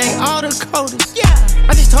bitch, they all the coders. Yeah,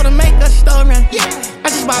 I just told her make a story. Yeah, I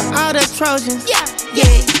just bought all the Trojans. Yeah, yeah,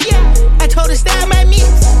 yeah. I told her style my mix.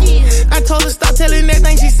 Yeah, I told her stop telling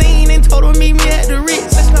everything she seen and told her meet me at the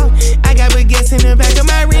Ritz. Let's go. I got baguettes in the back of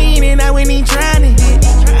my ring and I went in trying to hit.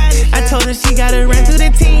 I told her she gotta run through the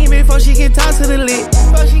team before she can talk to the lit.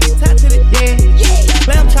 Before she can talk to the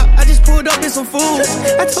lamb chop. I just pulled up in some food.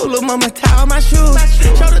 I told her mama tie all my shoes.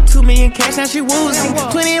 Showed her 2 million cash, now she woozing.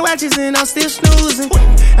 20 watches and I'm still snoozing.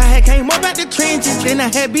 I had came up out the trenches, then I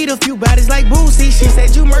had beat a few bodies like Boosie. She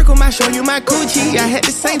said you Merkle, my show you my coochie. I had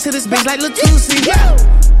to sing to this bitch like Latusi. Yeah,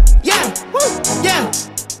 yeah, yeah,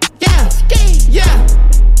 yeah, yeah,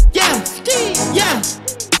 yeah, yeah,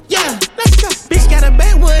 yeah. Let's go. Bitch got a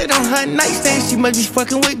backwood on her nightstand. She must be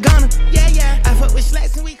fucking with Ghana. Yeah, yeah. I fuck with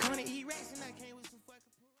slacks and we corny.